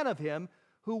plan of him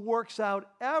who works out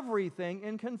everything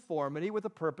in conformity with the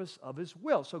purpose of his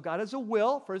will. So God has a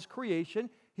will for his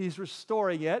creation. He's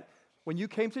restoring it. When you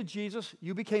came to Jesus,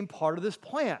 you became part of this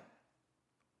plan.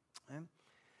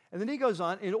 And then he goes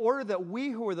on, in order that we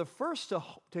who are the first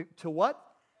to what?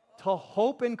 To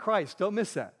hope in Christ. Don't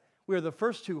miss that. We are the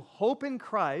first to hope in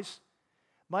Christ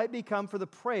might become for the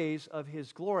praise of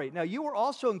his glory. Now, you were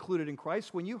also included in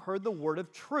Christ when you heard the word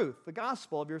of truth, the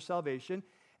gospel of your salvation.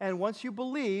 And once you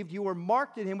believed, you were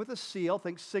marked in him with a seal,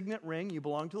 think signet ring, you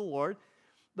belong to the Lord,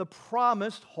 the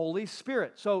promised Holy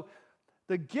Spirit. So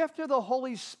the gift of the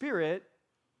Holy Spirit,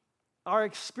 our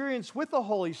experience with the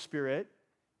Holy Spirit,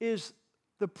 is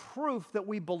the proof that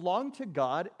we belong to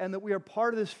God and that we are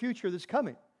part of this future that's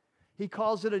coming. He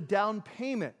calls it a down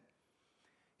payment.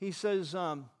 He says,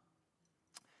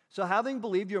 so having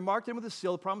believed, you're marked in with a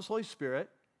seal, the promised Holy Spirit,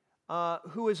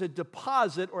 who is a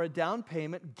deposit or a down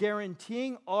payment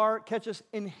guaranteeing our, catch us,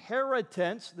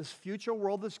 inheritance, this future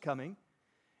world that's coming,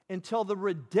 until the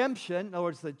redemption, in other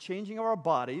words, the changing of our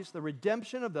bodies, the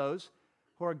redemption of those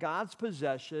who are God's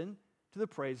possession to the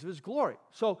praise of his glory.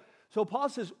 So Paul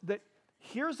says that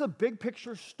here's the big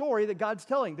picture story that God's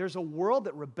telling. There's a world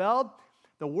that rebelled.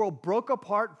 The world broke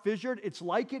apart, fissured. It's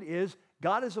like it is.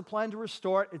 God has a plan to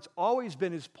restore it. It's always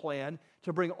been his plan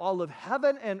to bring all of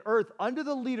heaven and earth under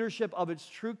the leadership of its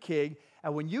true king.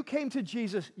 And when you came to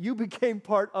Jesus, you became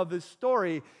part of this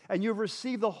story, and you've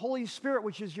received the Holy Spirit,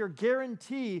 which is your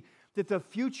guarantee that the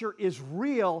future is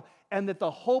real and that the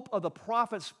hope of the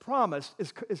prophets promised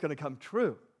is going to come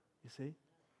true. You see?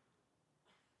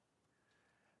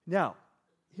 Now,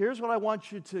 here's what I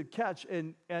want you to catch,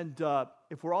 and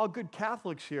if we're all good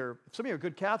Catholics here, if some of you are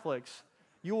good Catholics,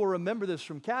 you will remember this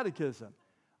from catechism.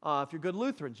 If you're good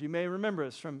Lutherans, you may remember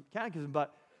this from catechism,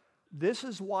 but this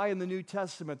is why in the New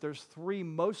Testament there's three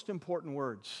most important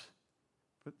words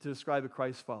to describe a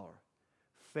Christ follower: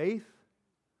 faith,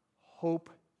 hope,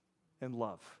 and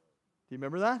love. Do you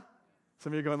remember that?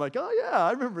 Some of you are going like, oh yeah,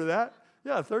 I remember that.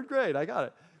 Yeah, third grade, I got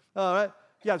it. All right.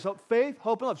 Yeah, so faith,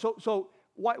 hope, and love. So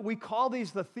what we call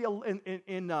these in theology,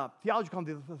 call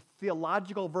them the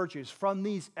theological virtues. From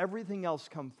these, everything else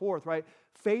come forth, right?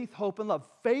 Faith, hope, and love.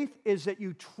 Faith is that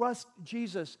you trust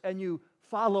Jesus and you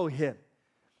follow him.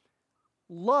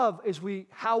 Love is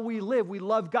how we live. We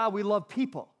love God. We love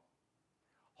people.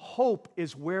 Hope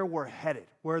is where we're headed,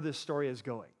 where this story is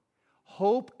going.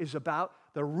 Hope is about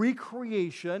the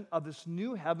recreation of this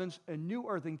new heavens and new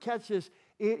earth. And catch this,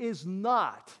 it is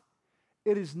not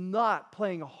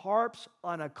playing harps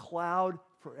on a cloud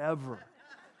forever.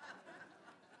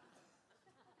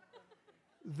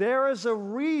 There is a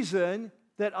reason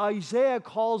that Isaiah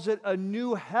calls it a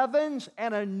new heavens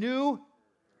and a new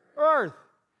earth.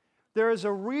 There is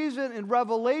a reason in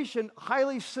Revelation,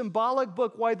 highly symbolic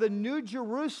book, why the new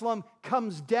Jerusalem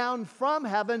comes down from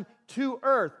heaven to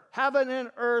earth. Heaven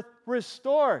and earth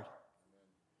restored.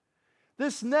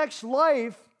 This next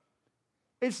life,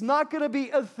 it's not going to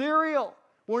be ethereal.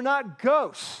 We're not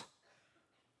ghosts.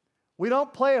 We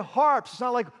don't play harps. It's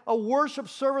not like a worship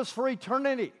service for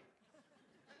eternity.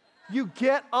 You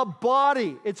get a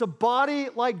body. It's a body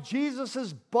like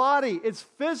Jesus' body. It's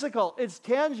physical. It's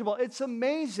tangible. It's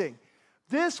amazing.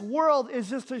 This world is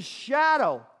just a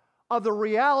shadow of the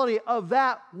reality of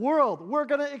that world. We're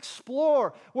going to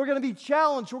explore. We're going to be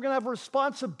challenged. We're going to have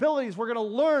responsibilities. We're going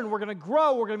to learn. We're going to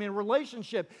grow. We're going to be in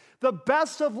relationship. The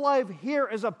best of life here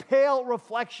is a pale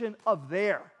reflection of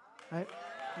there. Right?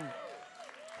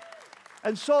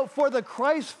 And so for the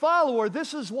Christ follower,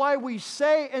 this is why we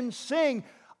say and sing,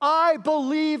 I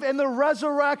believe in the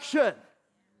resurrection.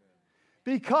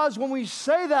 Because when we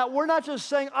say that, we're not just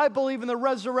saying, I believe in the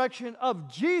resurrection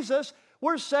of Jesus.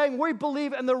 We're saying we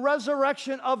believe in the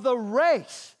resurrection of the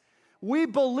race. We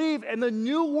believe in the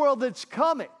new world that's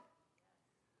coming.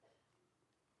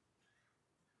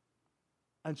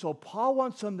 And so Paul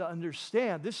wants them to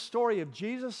understand this story of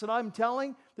Jesus that I'm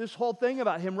telling, this whole thing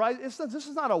about him, right? This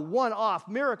is not a one-off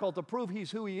miracle to prove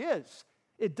he's who he is.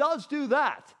 It does do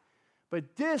that.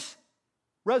 But this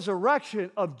resurrection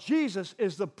of Jesus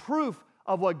is the proof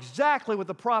of exactly what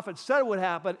the prophet said would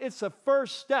happen. It's the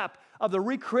first step of the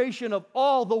recreation of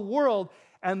all the world.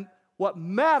 And what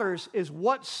matters is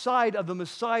what side of the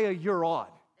Messiah you're on.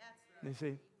 That's right.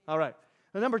 You see? All right.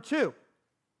 Now, number two.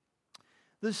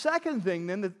 The second thing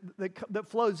then that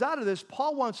flows out of this,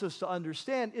 Paul wants us to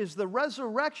understand, is the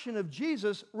resurrection of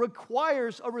Jesus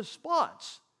requires a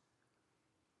response.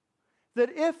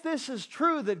 That if this is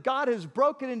true, that God has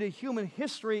broken into human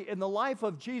history in the life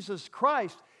of Jesus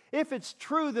Christ, if it's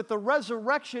true that the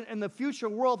resurrection in the future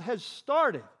world has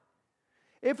started,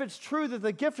 if it's true that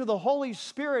the gift of the Holy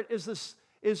Spirit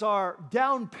is our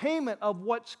down payment of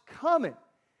what's coming,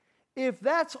 if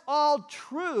that's all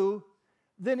true,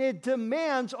 then it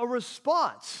demands a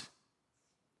response.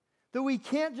 That we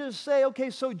can't just say, okay,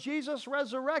 so Jesus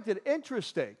resurrected.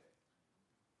 Interesting.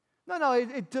 No,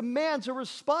 it demands a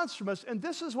response from us. And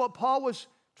this is what Paul was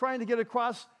trying to get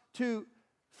across to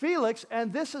Felix,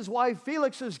 and this is why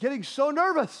Felix is getting so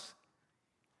nervous.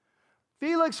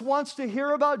 Felix wants to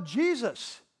hear about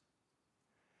Jesus.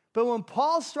 But when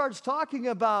Paul starts talking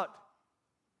about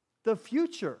the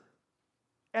future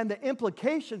and the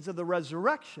implications of the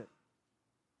resurrection,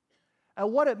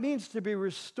 and what it means to be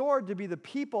restored to be the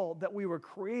people that we were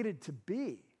created to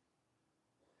be.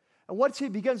 And once he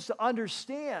begins to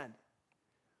understand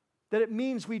that it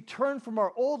means we turn from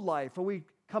our old life and we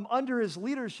come under his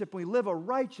leadership and we live a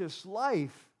righteous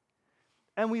life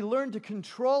and we learn to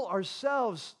control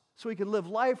ourselves so we can live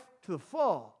life to the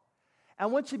full.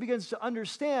 And once he begins to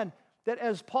understand that,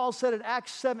 as Paul said in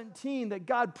Acts 17, that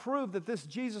God proved that this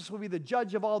Jesus will be the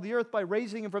judge of all the earth by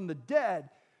raising him from the dead,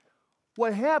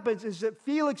 what happens is that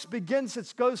Felix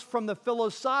goes from the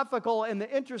philosophical and the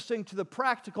interesting to the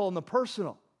practical and the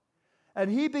personal.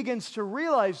 And he begins to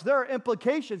realize there are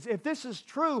implications. If this is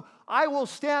true, I will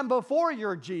stand before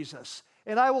your Jesus,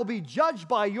 and I will be judged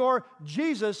by your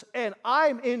Jesus, and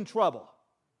I'm in trouble.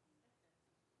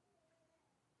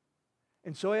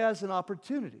 And so he has an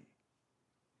opportunity.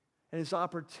 And his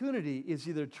opportunity is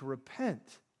either to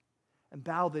repent and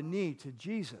bow the knee to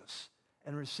Jesus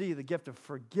and receive the gift of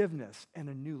forgiveness and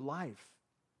a new life.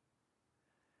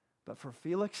 But for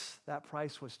Felix, that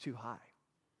price was too high.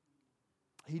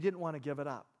 He didn't want to give it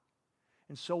up.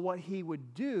 And so what he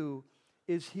would do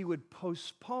is he would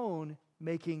postpone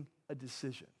making a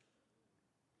decision.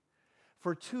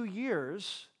 For 2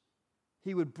 years,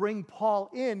 he would bring Paul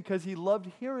in because he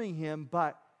loved hearing him,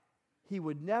 but he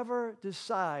would never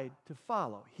decide to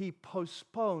follow. He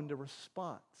postponed a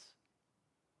response.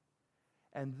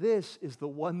 And this is the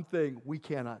one thing we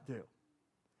cannot do.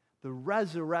 The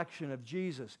resurrection of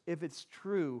Jesus, if it's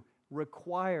true,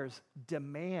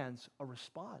 demands a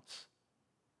response.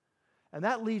 And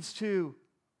that leads to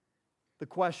the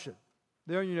question,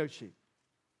 there on your note sheet.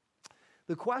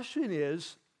 The question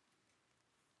is,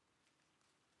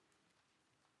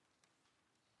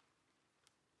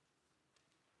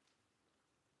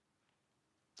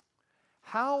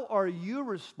 how are you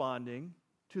responding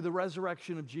to the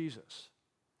resurrection of Jesus?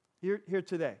 Here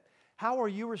today. How are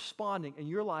you responding in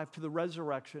your life to the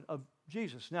resurrection of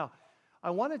Jesus? Now,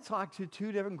 I want to talk to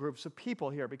two different groups of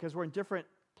people here because we're in different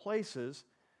places.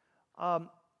 I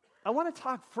want to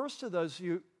talk first to those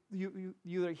you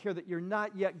that hear that you're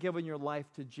not yet giving your life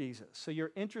to Jesus. So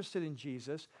you're interested in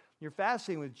Jesus, you're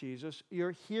fasting with Jesus,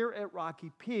 you're here at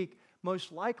Rocky Peak,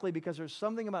 most likely because there's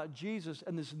something about Jesus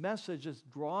and this message is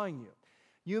drawing you.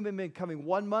 You may be coming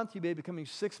 1 month, you may be coming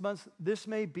 6 months. This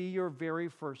may be your very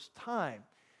first time.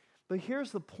 But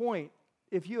here's the point.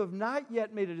 If you have not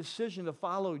yet made a decision to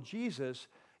follow Jesus,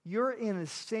 you're in the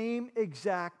same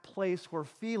exact place where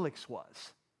Felix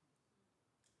was.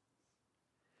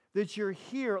 That you're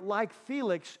here, like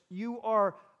Felix, you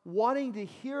are wanting to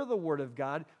hear the Word of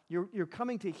God. You're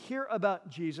coming to hear about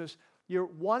Jesus. You're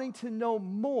wanting to know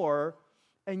more,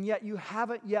 and yet you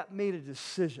haven't yet made a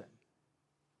decision.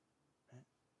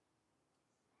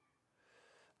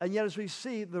 And yet, as we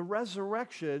see, the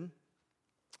resurrection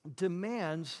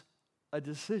demands a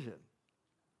decision.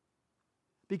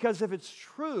 Because if it's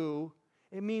true,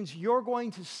 it means you're going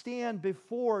to stand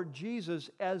before Jesus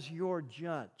as your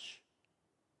judge.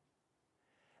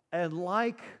 And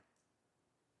like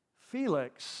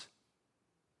Felix,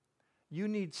 you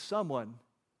need someone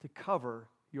to cover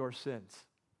your sins.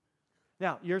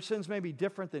 Now, your sins may be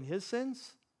different than his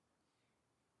sins,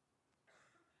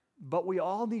 but we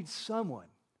all need someone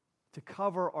to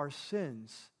cover our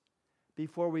sins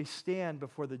before we stand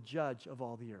before the judge of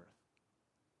all the earth.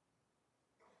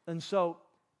 And so,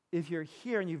 if you're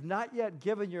here and you've not yet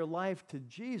given your life to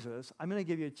Jesus, I'm going to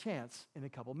give you a chance in a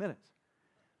couple minutes.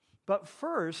 But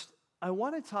first, I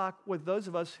want to talk with those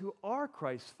of us who are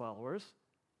Christ followers.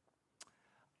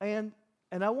 And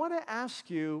I want to ask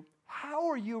you, how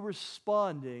are you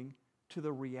responding to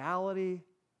the reality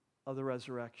of the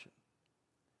resurrection?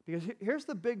 Because here's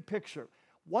the big picture.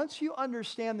 Once you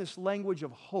understand this language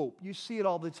of hope, you see it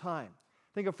all the time.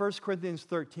 Think of 1 Corinthians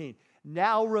 13.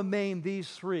 Now remain these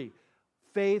three: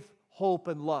 faith, hope,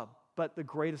 and love. But the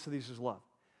greatest of these is love.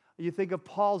 You think of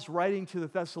Paul's writing to the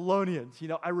Thessalonians.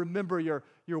 I remember your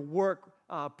work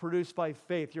produced by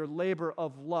faith, your labor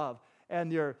of love,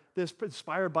 and this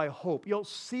inspired by hope. You'll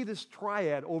see this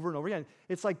triad over and over again.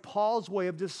 It's like Paul's way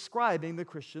of describing the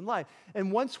Christian life.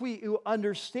 And once you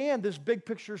understand this big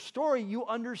picture story, you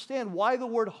understand why the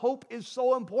word hope is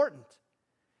so important.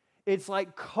 It's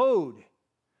like code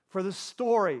for the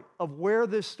story of where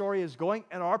this story is going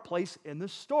and our place in the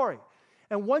story.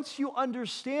 And once you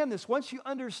understand this, once you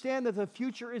understand that the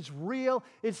future is real,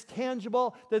 it's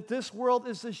tangible, that this world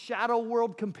is the shadow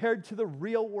world compared to the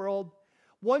real world,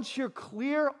 once you're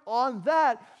clear on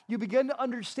that, you begin to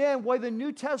understand why the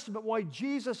New Testament, why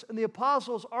Jesus and the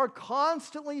apostles are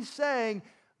constantly saying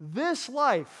this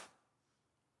life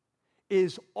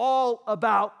is all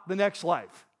about the next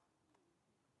life.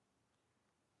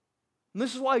 And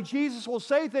this is why Jesus will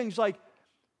say things like,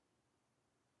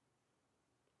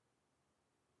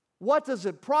 what does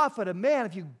it profit a man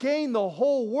if you gain the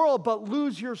whole world but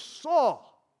lose your soul?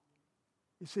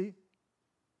 You see?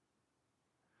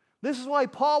 This is why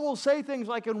Paul will say things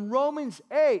like in Romans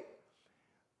 8,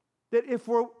 that if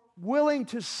we're willing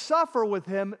to suffer with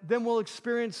him, then we'll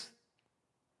experience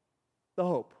the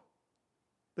hope,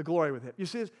 the glory with him. You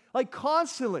see, it's like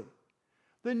constantly,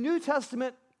 the New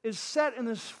Testament is set in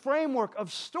this framework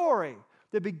of story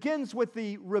that begins with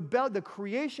the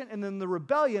creation, and then the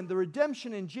rebellion, the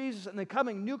redemption in Jesus, and the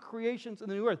coming new creations in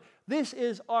the new earth. This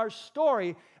is our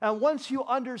story. And once you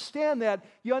understand that,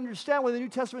 you understand why the New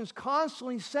Testament is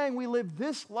constantly saying we live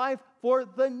this life for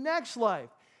the next life.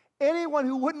 Anyone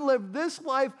who wouldn't live this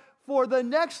life for the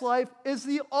next life is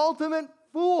the ultimate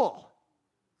fool.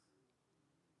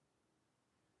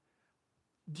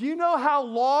 Do you know how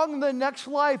long the next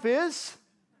life is?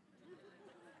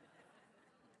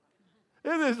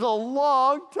 It is a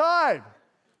long time.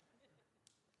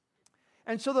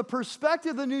 And so the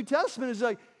perspective of the New Testament is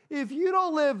like, if you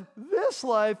don't live this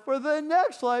life for the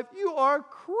next life, you are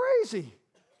crazy.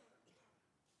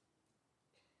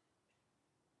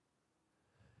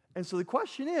 And so the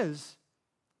question is,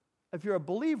 if you're a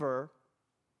believer,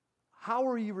 how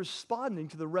are you responding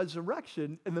to the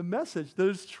resurrection and the message that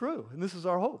is true? And this is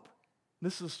our hope.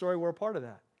 This is the story, we're a part of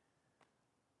that.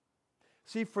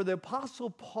 See, for the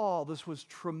Apostle Paul, this was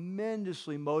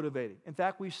tremendously motivating. In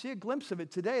fact, we see a glimpse of it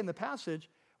today in the passage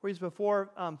where he's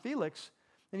before Felix,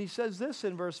 and he says this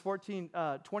in verse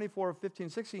 24, 15,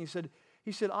 16.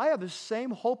 He said, I have the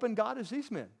same hope in God as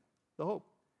these men, the hope,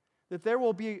 that there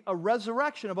will be a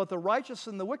resurrection of both the righteous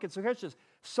and the wicked. So here's this.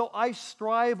 So I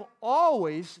strive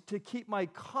always to keep my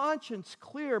conscience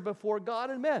clear before God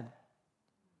and men.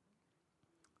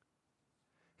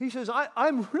 He says,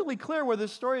 I'm really clear where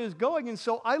this story is going, and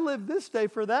so I live this day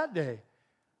for that day.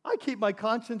 I keep my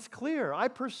conscience clear. I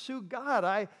pursue God.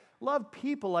 I love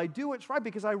people. I do what's right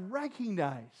because I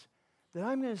recognize that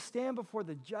I'm going to stand before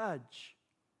the judge.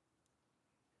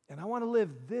 And I want to live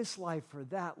this life for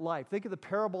that life. Think of the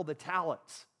parable of the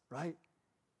talents, right?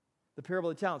 The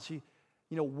parable of the talents.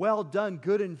 Well done,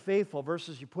 good and faithful,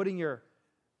 versus you putting your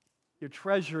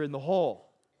treasure in the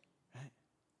hole. Right?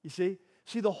 You see?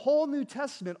 See, the whole New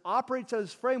Testament operates as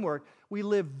this framework. We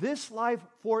live this life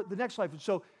for the next life. And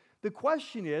so the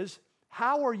question is,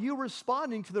 how are you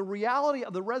responding to the reality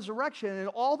of the resurrection and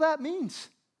all that means?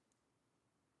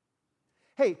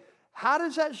 Hey, how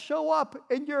does that show up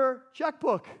in your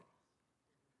checkbook?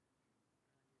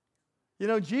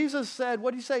 Jesus said,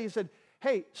 what did he say? He said,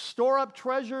 hey, store up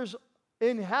treasures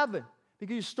in heaven,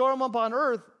 because you store them up on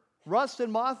earth, rust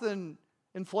and moth and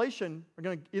inflation are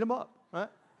going to eat them up, right?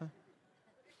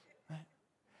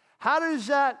 How does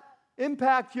that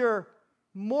impact your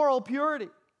moral purity?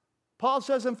 Paul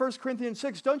says in 1 Corinthians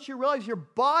 6, don't you realize your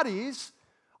bodies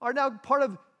are now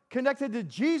connected to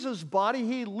Jesus' body?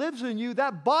 He lives in you.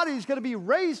 That body is going to be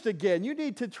raised again. You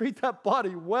need to treat that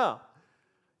body well.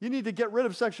 You need to get rid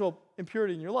of sexual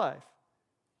impurity in your life.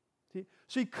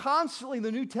 See, constantly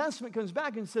the New Testament comes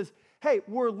back and says, hey,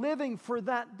 we're living for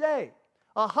that day.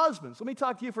 Husbands, let me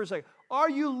talk to you for a second. Are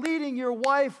you leading your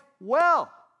wife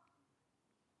well?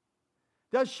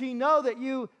 Does she know that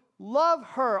you love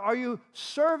her? Are you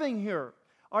serving her?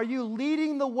 Are you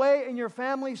leading the way in your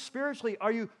family spiritually?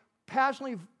 Are you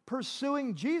passionately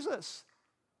pursuing Jesus?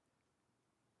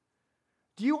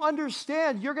 Do you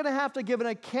understand you're going to have to give an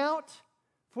account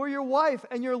for your wife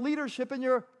and your leadership in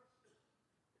your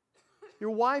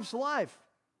wife's life?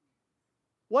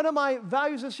 One of my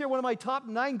values this year, one of my top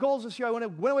 9 goals this year, I went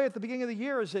away at the beginning of the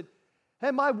year, is that,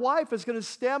 hey, my wife is going to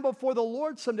stand before the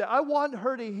Lord someday. I want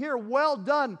her to hear, well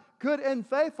done, good and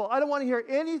faithful. I don't want to hear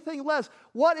anything less.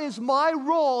 What is my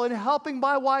role in helping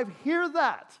my wife hear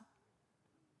that?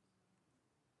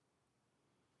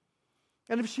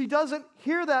 And if she doesn't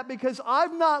hear that because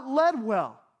I've not led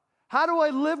well, how do I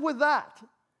live with that?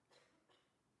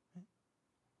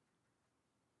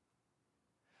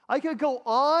 I could go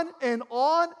on and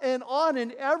on and on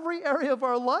in every area of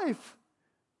our life.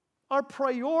 Our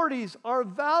priorities, our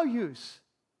values,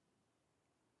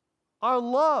 our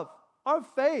love, our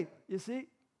faith, you see.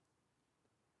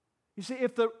 You see,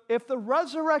 if the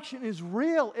resurrection is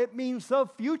real, it means the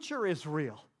future is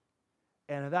real.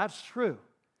 And if that's true,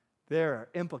 there are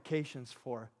implications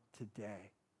for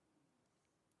today.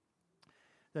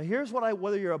 Now here's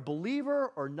whether you're a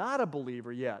believer or not a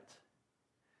believer yet,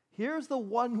 here's the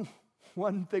one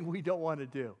thing we don't want to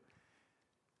do.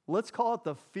 Let's call it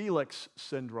the Felix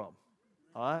syndrome.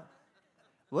 All right?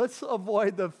 Let's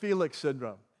avoid the Felix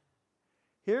syndrome.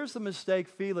 Here's the mistake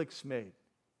Felix made.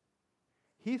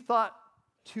 He thought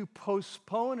to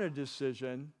postpone a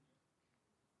decision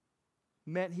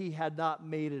meant he had not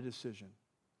made a decision.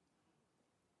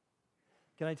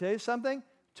 Can I tell you something?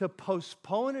 To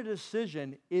postpone a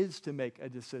decision is to make a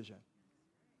decision.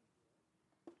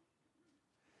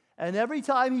 And every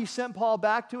time he sent Paul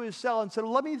back to his cell and said,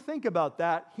 let me think about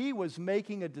that, he was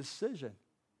making a decision.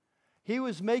 He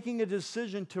was making a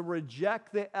decision to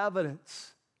reject the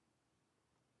evidence.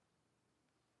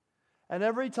 And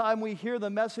every time we hear the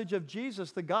message of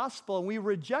Jesus, the gospel, and we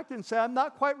reject it and say, I'm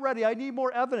not quite ready, I need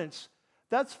more evidence,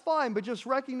 that's fine, but just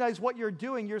recognize what you're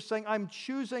doing. You're saying, I'm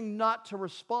choosing not to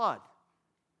respond.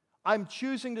 I'm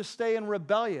choosing to stay in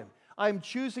rebellion. I'm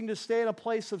choosing to stay in a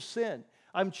place of sin.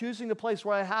 I'm choosing the place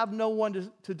where I have no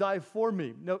one to die for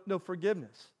me, no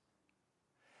forgiveness.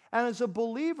 And as a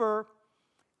believer,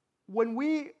 when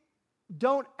we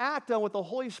don't act on what the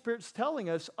Holy Spirit's telling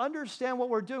us, understand what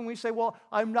we're doing. We say, well,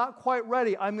 I'm not quite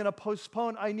ready. I'm going to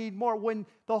postpone. I need more. When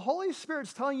the Holy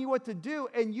Spirit's telling you what to do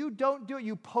and you don't do it,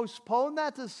 you postpone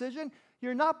that decision,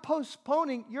 you're not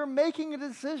postponing, you're making a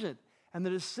decision. And the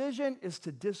decision is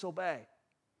to disobey.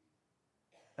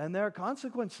 And there are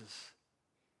consequences.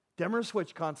 Dimmer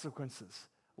switch consequences.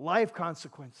 Life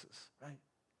consequences, right?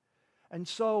 And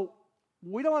so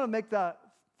we don't want to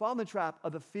fall in the trap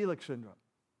of the Felix syndrome.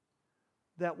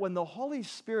 That when the Holy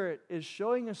Spirit is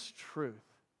showing us truth,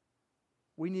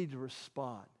 we need to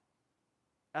respond.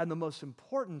 And the most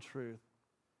important truth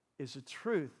is the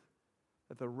truth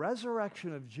that the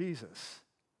resurrection of Jesus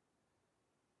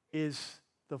is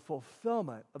the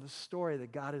fulfillment of the story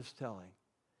that God is telling.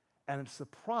 And it's the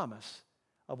promise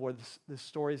of where this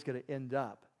story is going to end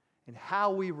up. And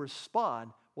how we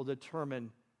respond will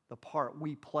determine the part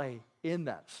we play in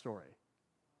that story.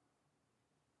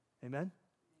 Amen?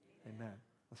 Amen.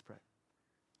 Let's pray.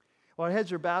 Well, our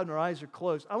heads are bowed and our eyes are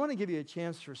closed. I want to give you a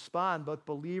chance to respond, both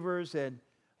believers and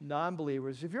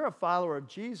non-believers. If you're a follower of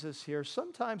Jesus here,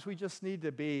 sometimes we just need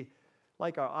to be,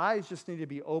 like our eyes just need to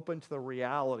be open to the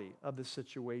reality of the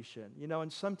situation. You know,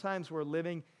 and sometimes we're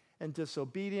living in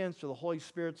disobedience, or the Holy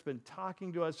Spirit's been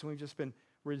talking to us and we've just been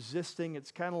resisting.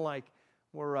 It's kind of like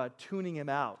we're tuning him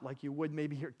out, like you would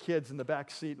maybe your kids in the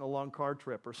back seat in a long car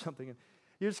trip or something.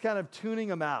 You're just kind of tuning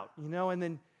them out, you know, and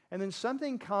then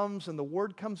something comes and the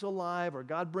word comes alive, or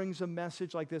God brings a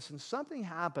message like this and something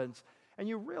happens and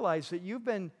you realize that you've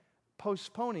been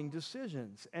postponing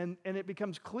decisions, and it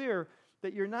becomes clear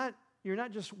that you're not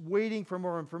just waiting for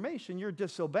more information, you're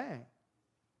disobeying.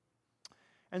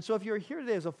 And so if you're here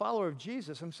today as a follower of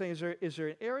Jesus, I'm saying, is there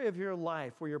an area of your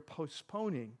life where you're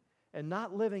postponing and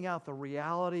not living out the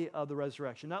reality of the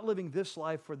resurrection, not living this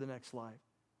life for the next life?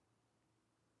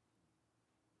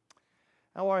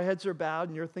 Now, our heads are bowed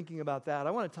and you're thinking about that,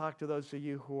 I want to talk to those of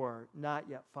you who are not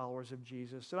yet followers of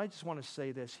Jesus. And I just want to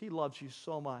say this. He loves you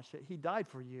so much that he died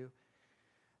for you.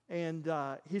 And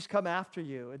he's come after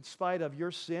you. In spite of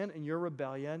your sin and your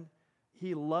rebellion,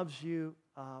 he loves you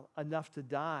enough to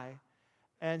die.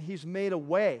 And he's made a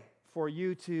way for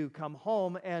you to come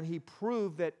home. And he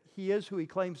proved that he is who he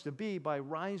claims to be by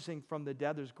rising from the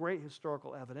dead. There's great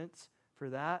historical evidence for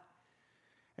that.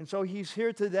 And so he's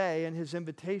here today, and his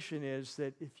invitation is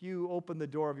that if you open the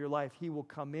door of your life, he will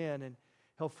come in and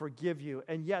he'll forgive you.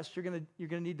 And yes, you're going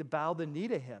to need to bow the knee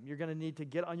to him. You're going to need to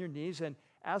get on your knees and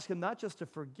ask him not just to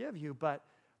forgive you, but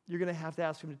you're going to have to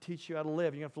ask him to teach you how to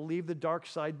live. You're going to have to leave the dark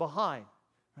side behind,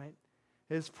 right?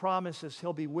 His promise is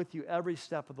he'll be with you every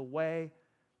step of the way,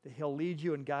 that he'll lead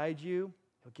you and guide you.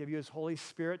 He'll give you his Holy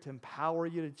Spirit to empower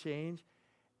you to change,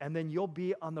 and then you'll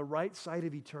be on the right side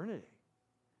of eternity.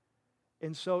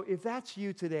 And so if that's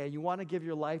you today and you want to give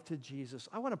your life to Jesus,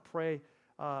 I want to pray.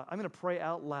 I'm going to pray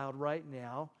out loud right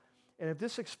now. And if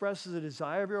this expresses a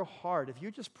desire of your heart, if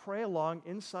you just pray along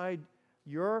inside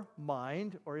your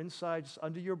mind or inside just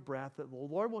under your breath, that the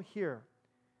Lord will hear.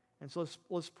 And so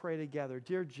let's pray together.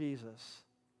 Dear Jesus,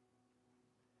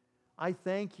 I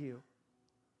thank you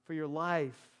for your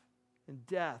life and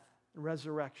death and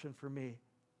resurrection for me.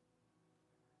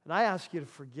 And I ask you to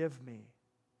forgive me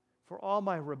for all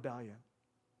my rebellion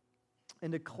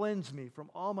and to cleanse me from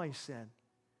all my sin.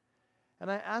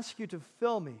 And I ask you to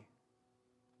fill me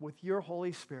with your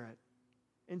Holy Spirit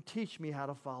and teach me how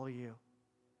to follow you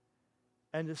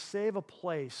and to save a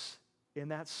place in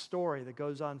that story that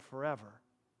goes on forever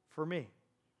for me.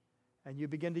 And you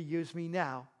begin to use me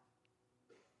now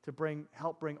to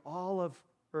help bring all of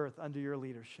earth under your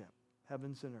leadership,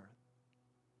 heavens and earth.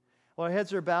 While our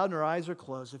heads are bowed and our eyes are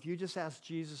closed, if you just ask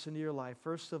Jesus into your life,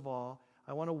 first of all,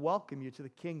 I want to welcome you to the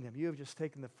kingdom. You have just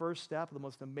taken the first step of the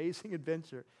most amazing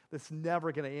adventure that's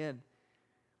never going to end.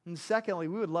 And secondly,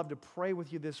 we would love to pray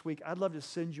with you this week. I'd love to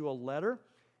send you a letter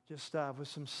just with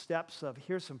some steps of,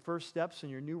 here's some first steps in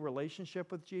your new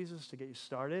relationship with Jesus to get you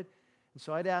started. And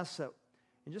so I'd ask that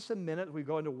in just a minute, we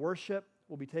go into worship.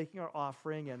 We'll be taking our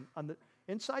offering. And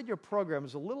inside your program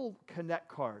is a little connect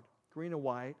card, green and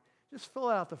white. Just fill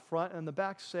it out the front, and in the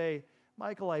back say,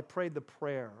 Michael, I prayed the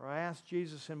prayer, or I asked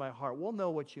Jesus in my heart. We'll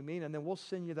know what you mean, and then we'll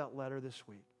send you that letter this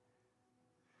week.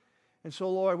 And so,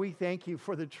 Lord, we thank you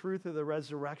for the truth of the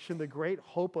resurrection, the great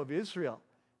hope of Israel,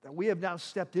 that we have now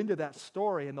stepped into that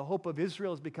story, and the hope of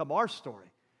Israel has become our story.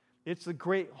 It's the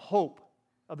great hope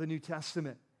of the New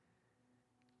Testament,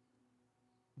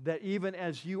 that even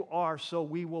as you are, so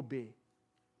we will be.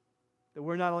 That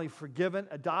we're not only forgiven,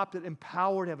 adopted,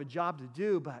 empowered, have a job to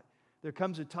do, but there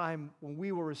comes a time when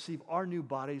we will receive our new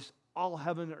bodies, all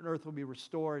heaven and earth will be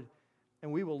restored,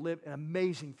 and we will live an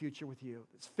amazing future with you.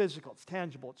 It's physical, it's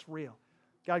tangible, it's real.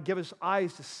 God, give us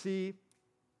eyes to see,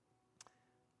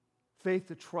 faith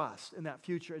to trust in that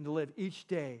future, and to live each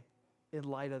day in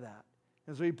light of that.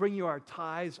 As we bring you our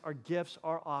tithes, our gifts,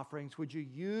 our offerings, would you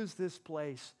use this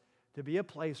place to be a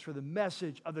place where the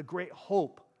message of the great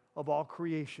hope of all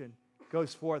creation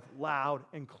goes forth loud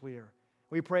and clear.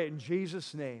 We pray it in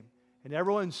Jesus' name. And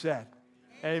everyone said,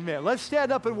 amen. Let's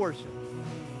stand up and worship.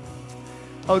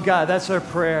 Oh, God, that's our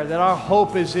prayer, that our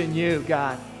hope is in you,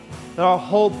 God. That our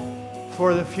hope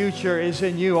for the future is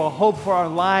in you. Our hope for our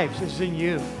lives is in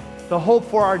you. The hope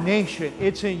for our nation,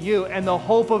 it's in you. And the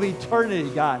hope of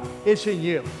eternity, God, it's in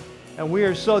you. And we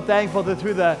are so thankful that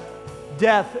through the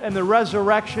death and the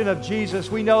resurrection of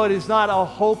Jesus, we know it is not a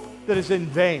hope that is in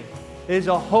vain. It is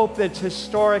a hope that's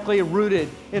historically rooted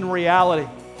in reality.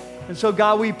 And so,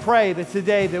 God, we pray that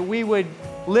today that we would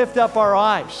lift up our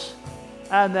eyes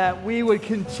and that we would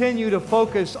continue to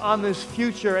focus on this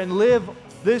future and live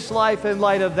this life in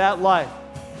light of that life.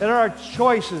 In our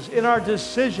choices, in our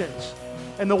decisions,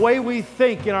 in the way we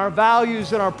think, in our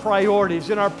values and our priorities,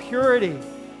 in our purity,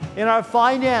 in our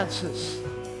finances,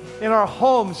 in our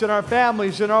homes, in our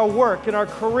families, in our work, in our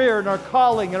career, in our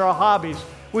calling, in our hobbies.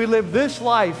 We live this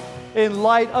life in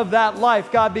light of that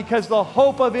life, God, because the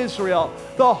hope of Israel,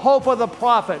 the hope of the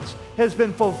prophets, has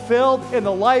been fulfilled in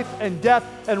the life and death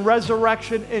and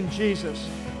resurrection in Jesus.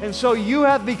 And so you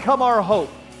have become our hope,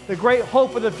 the great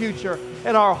hope of the future,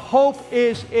 and our hope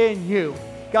is in you.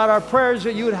 God, our prayer is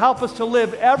that you would help us to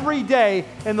live every day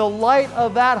in the light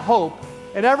of that hope.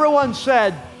 And everyone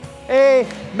said,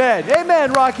 amen.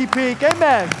 Amen, Rocky Peak.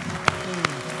 Amen.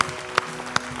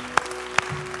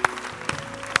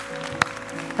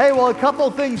 Hey, well, a couple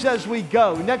of things as we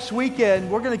go. Next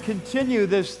weekend, we're going to continue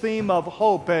this theme of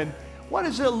hope. And what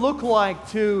does it look like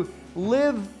to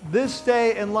live this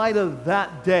day in light of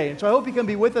that day? And so I hope you can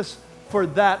be with us for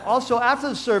that. Also, after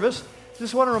the service,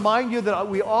 just want to remind you that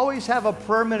we always have a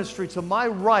prayer ministry to my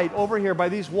right over here by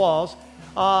these walls.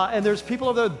 And there's people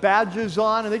over there with badges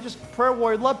on, and they just prayer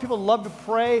warrior. People love to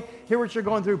pray, hear what you're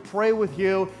going through, pray with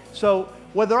you. So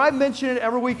whether I mention it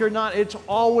every week or not, it's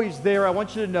always there. I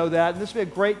want you to know that. And this will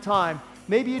be a great time.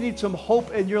 Maybe you need some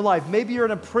hope in your life. Maybe you're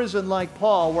in a prison like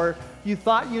Paul where you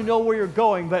thought you know where you're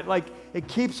going, but like it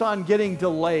keeps on getting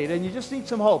delayed, and you just need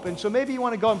some hope. And so maybe you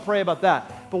want to go and pray about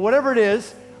that. But whatever it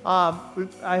is,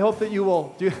 I hope that you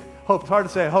will do. Hope, it's hard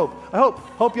to say hope. I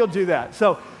hope you'll do that.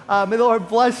 So May the Lord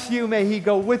bless you. May He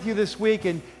go with you this week,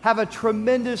 and have a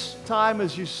tremendous time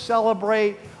as you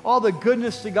celebrate all the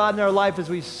goodness to God in our life as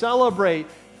we celebrate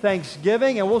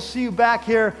Thanksgiving. And we'll see you back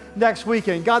here next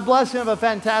weekend. God bless you. Have a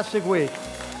fantastic week.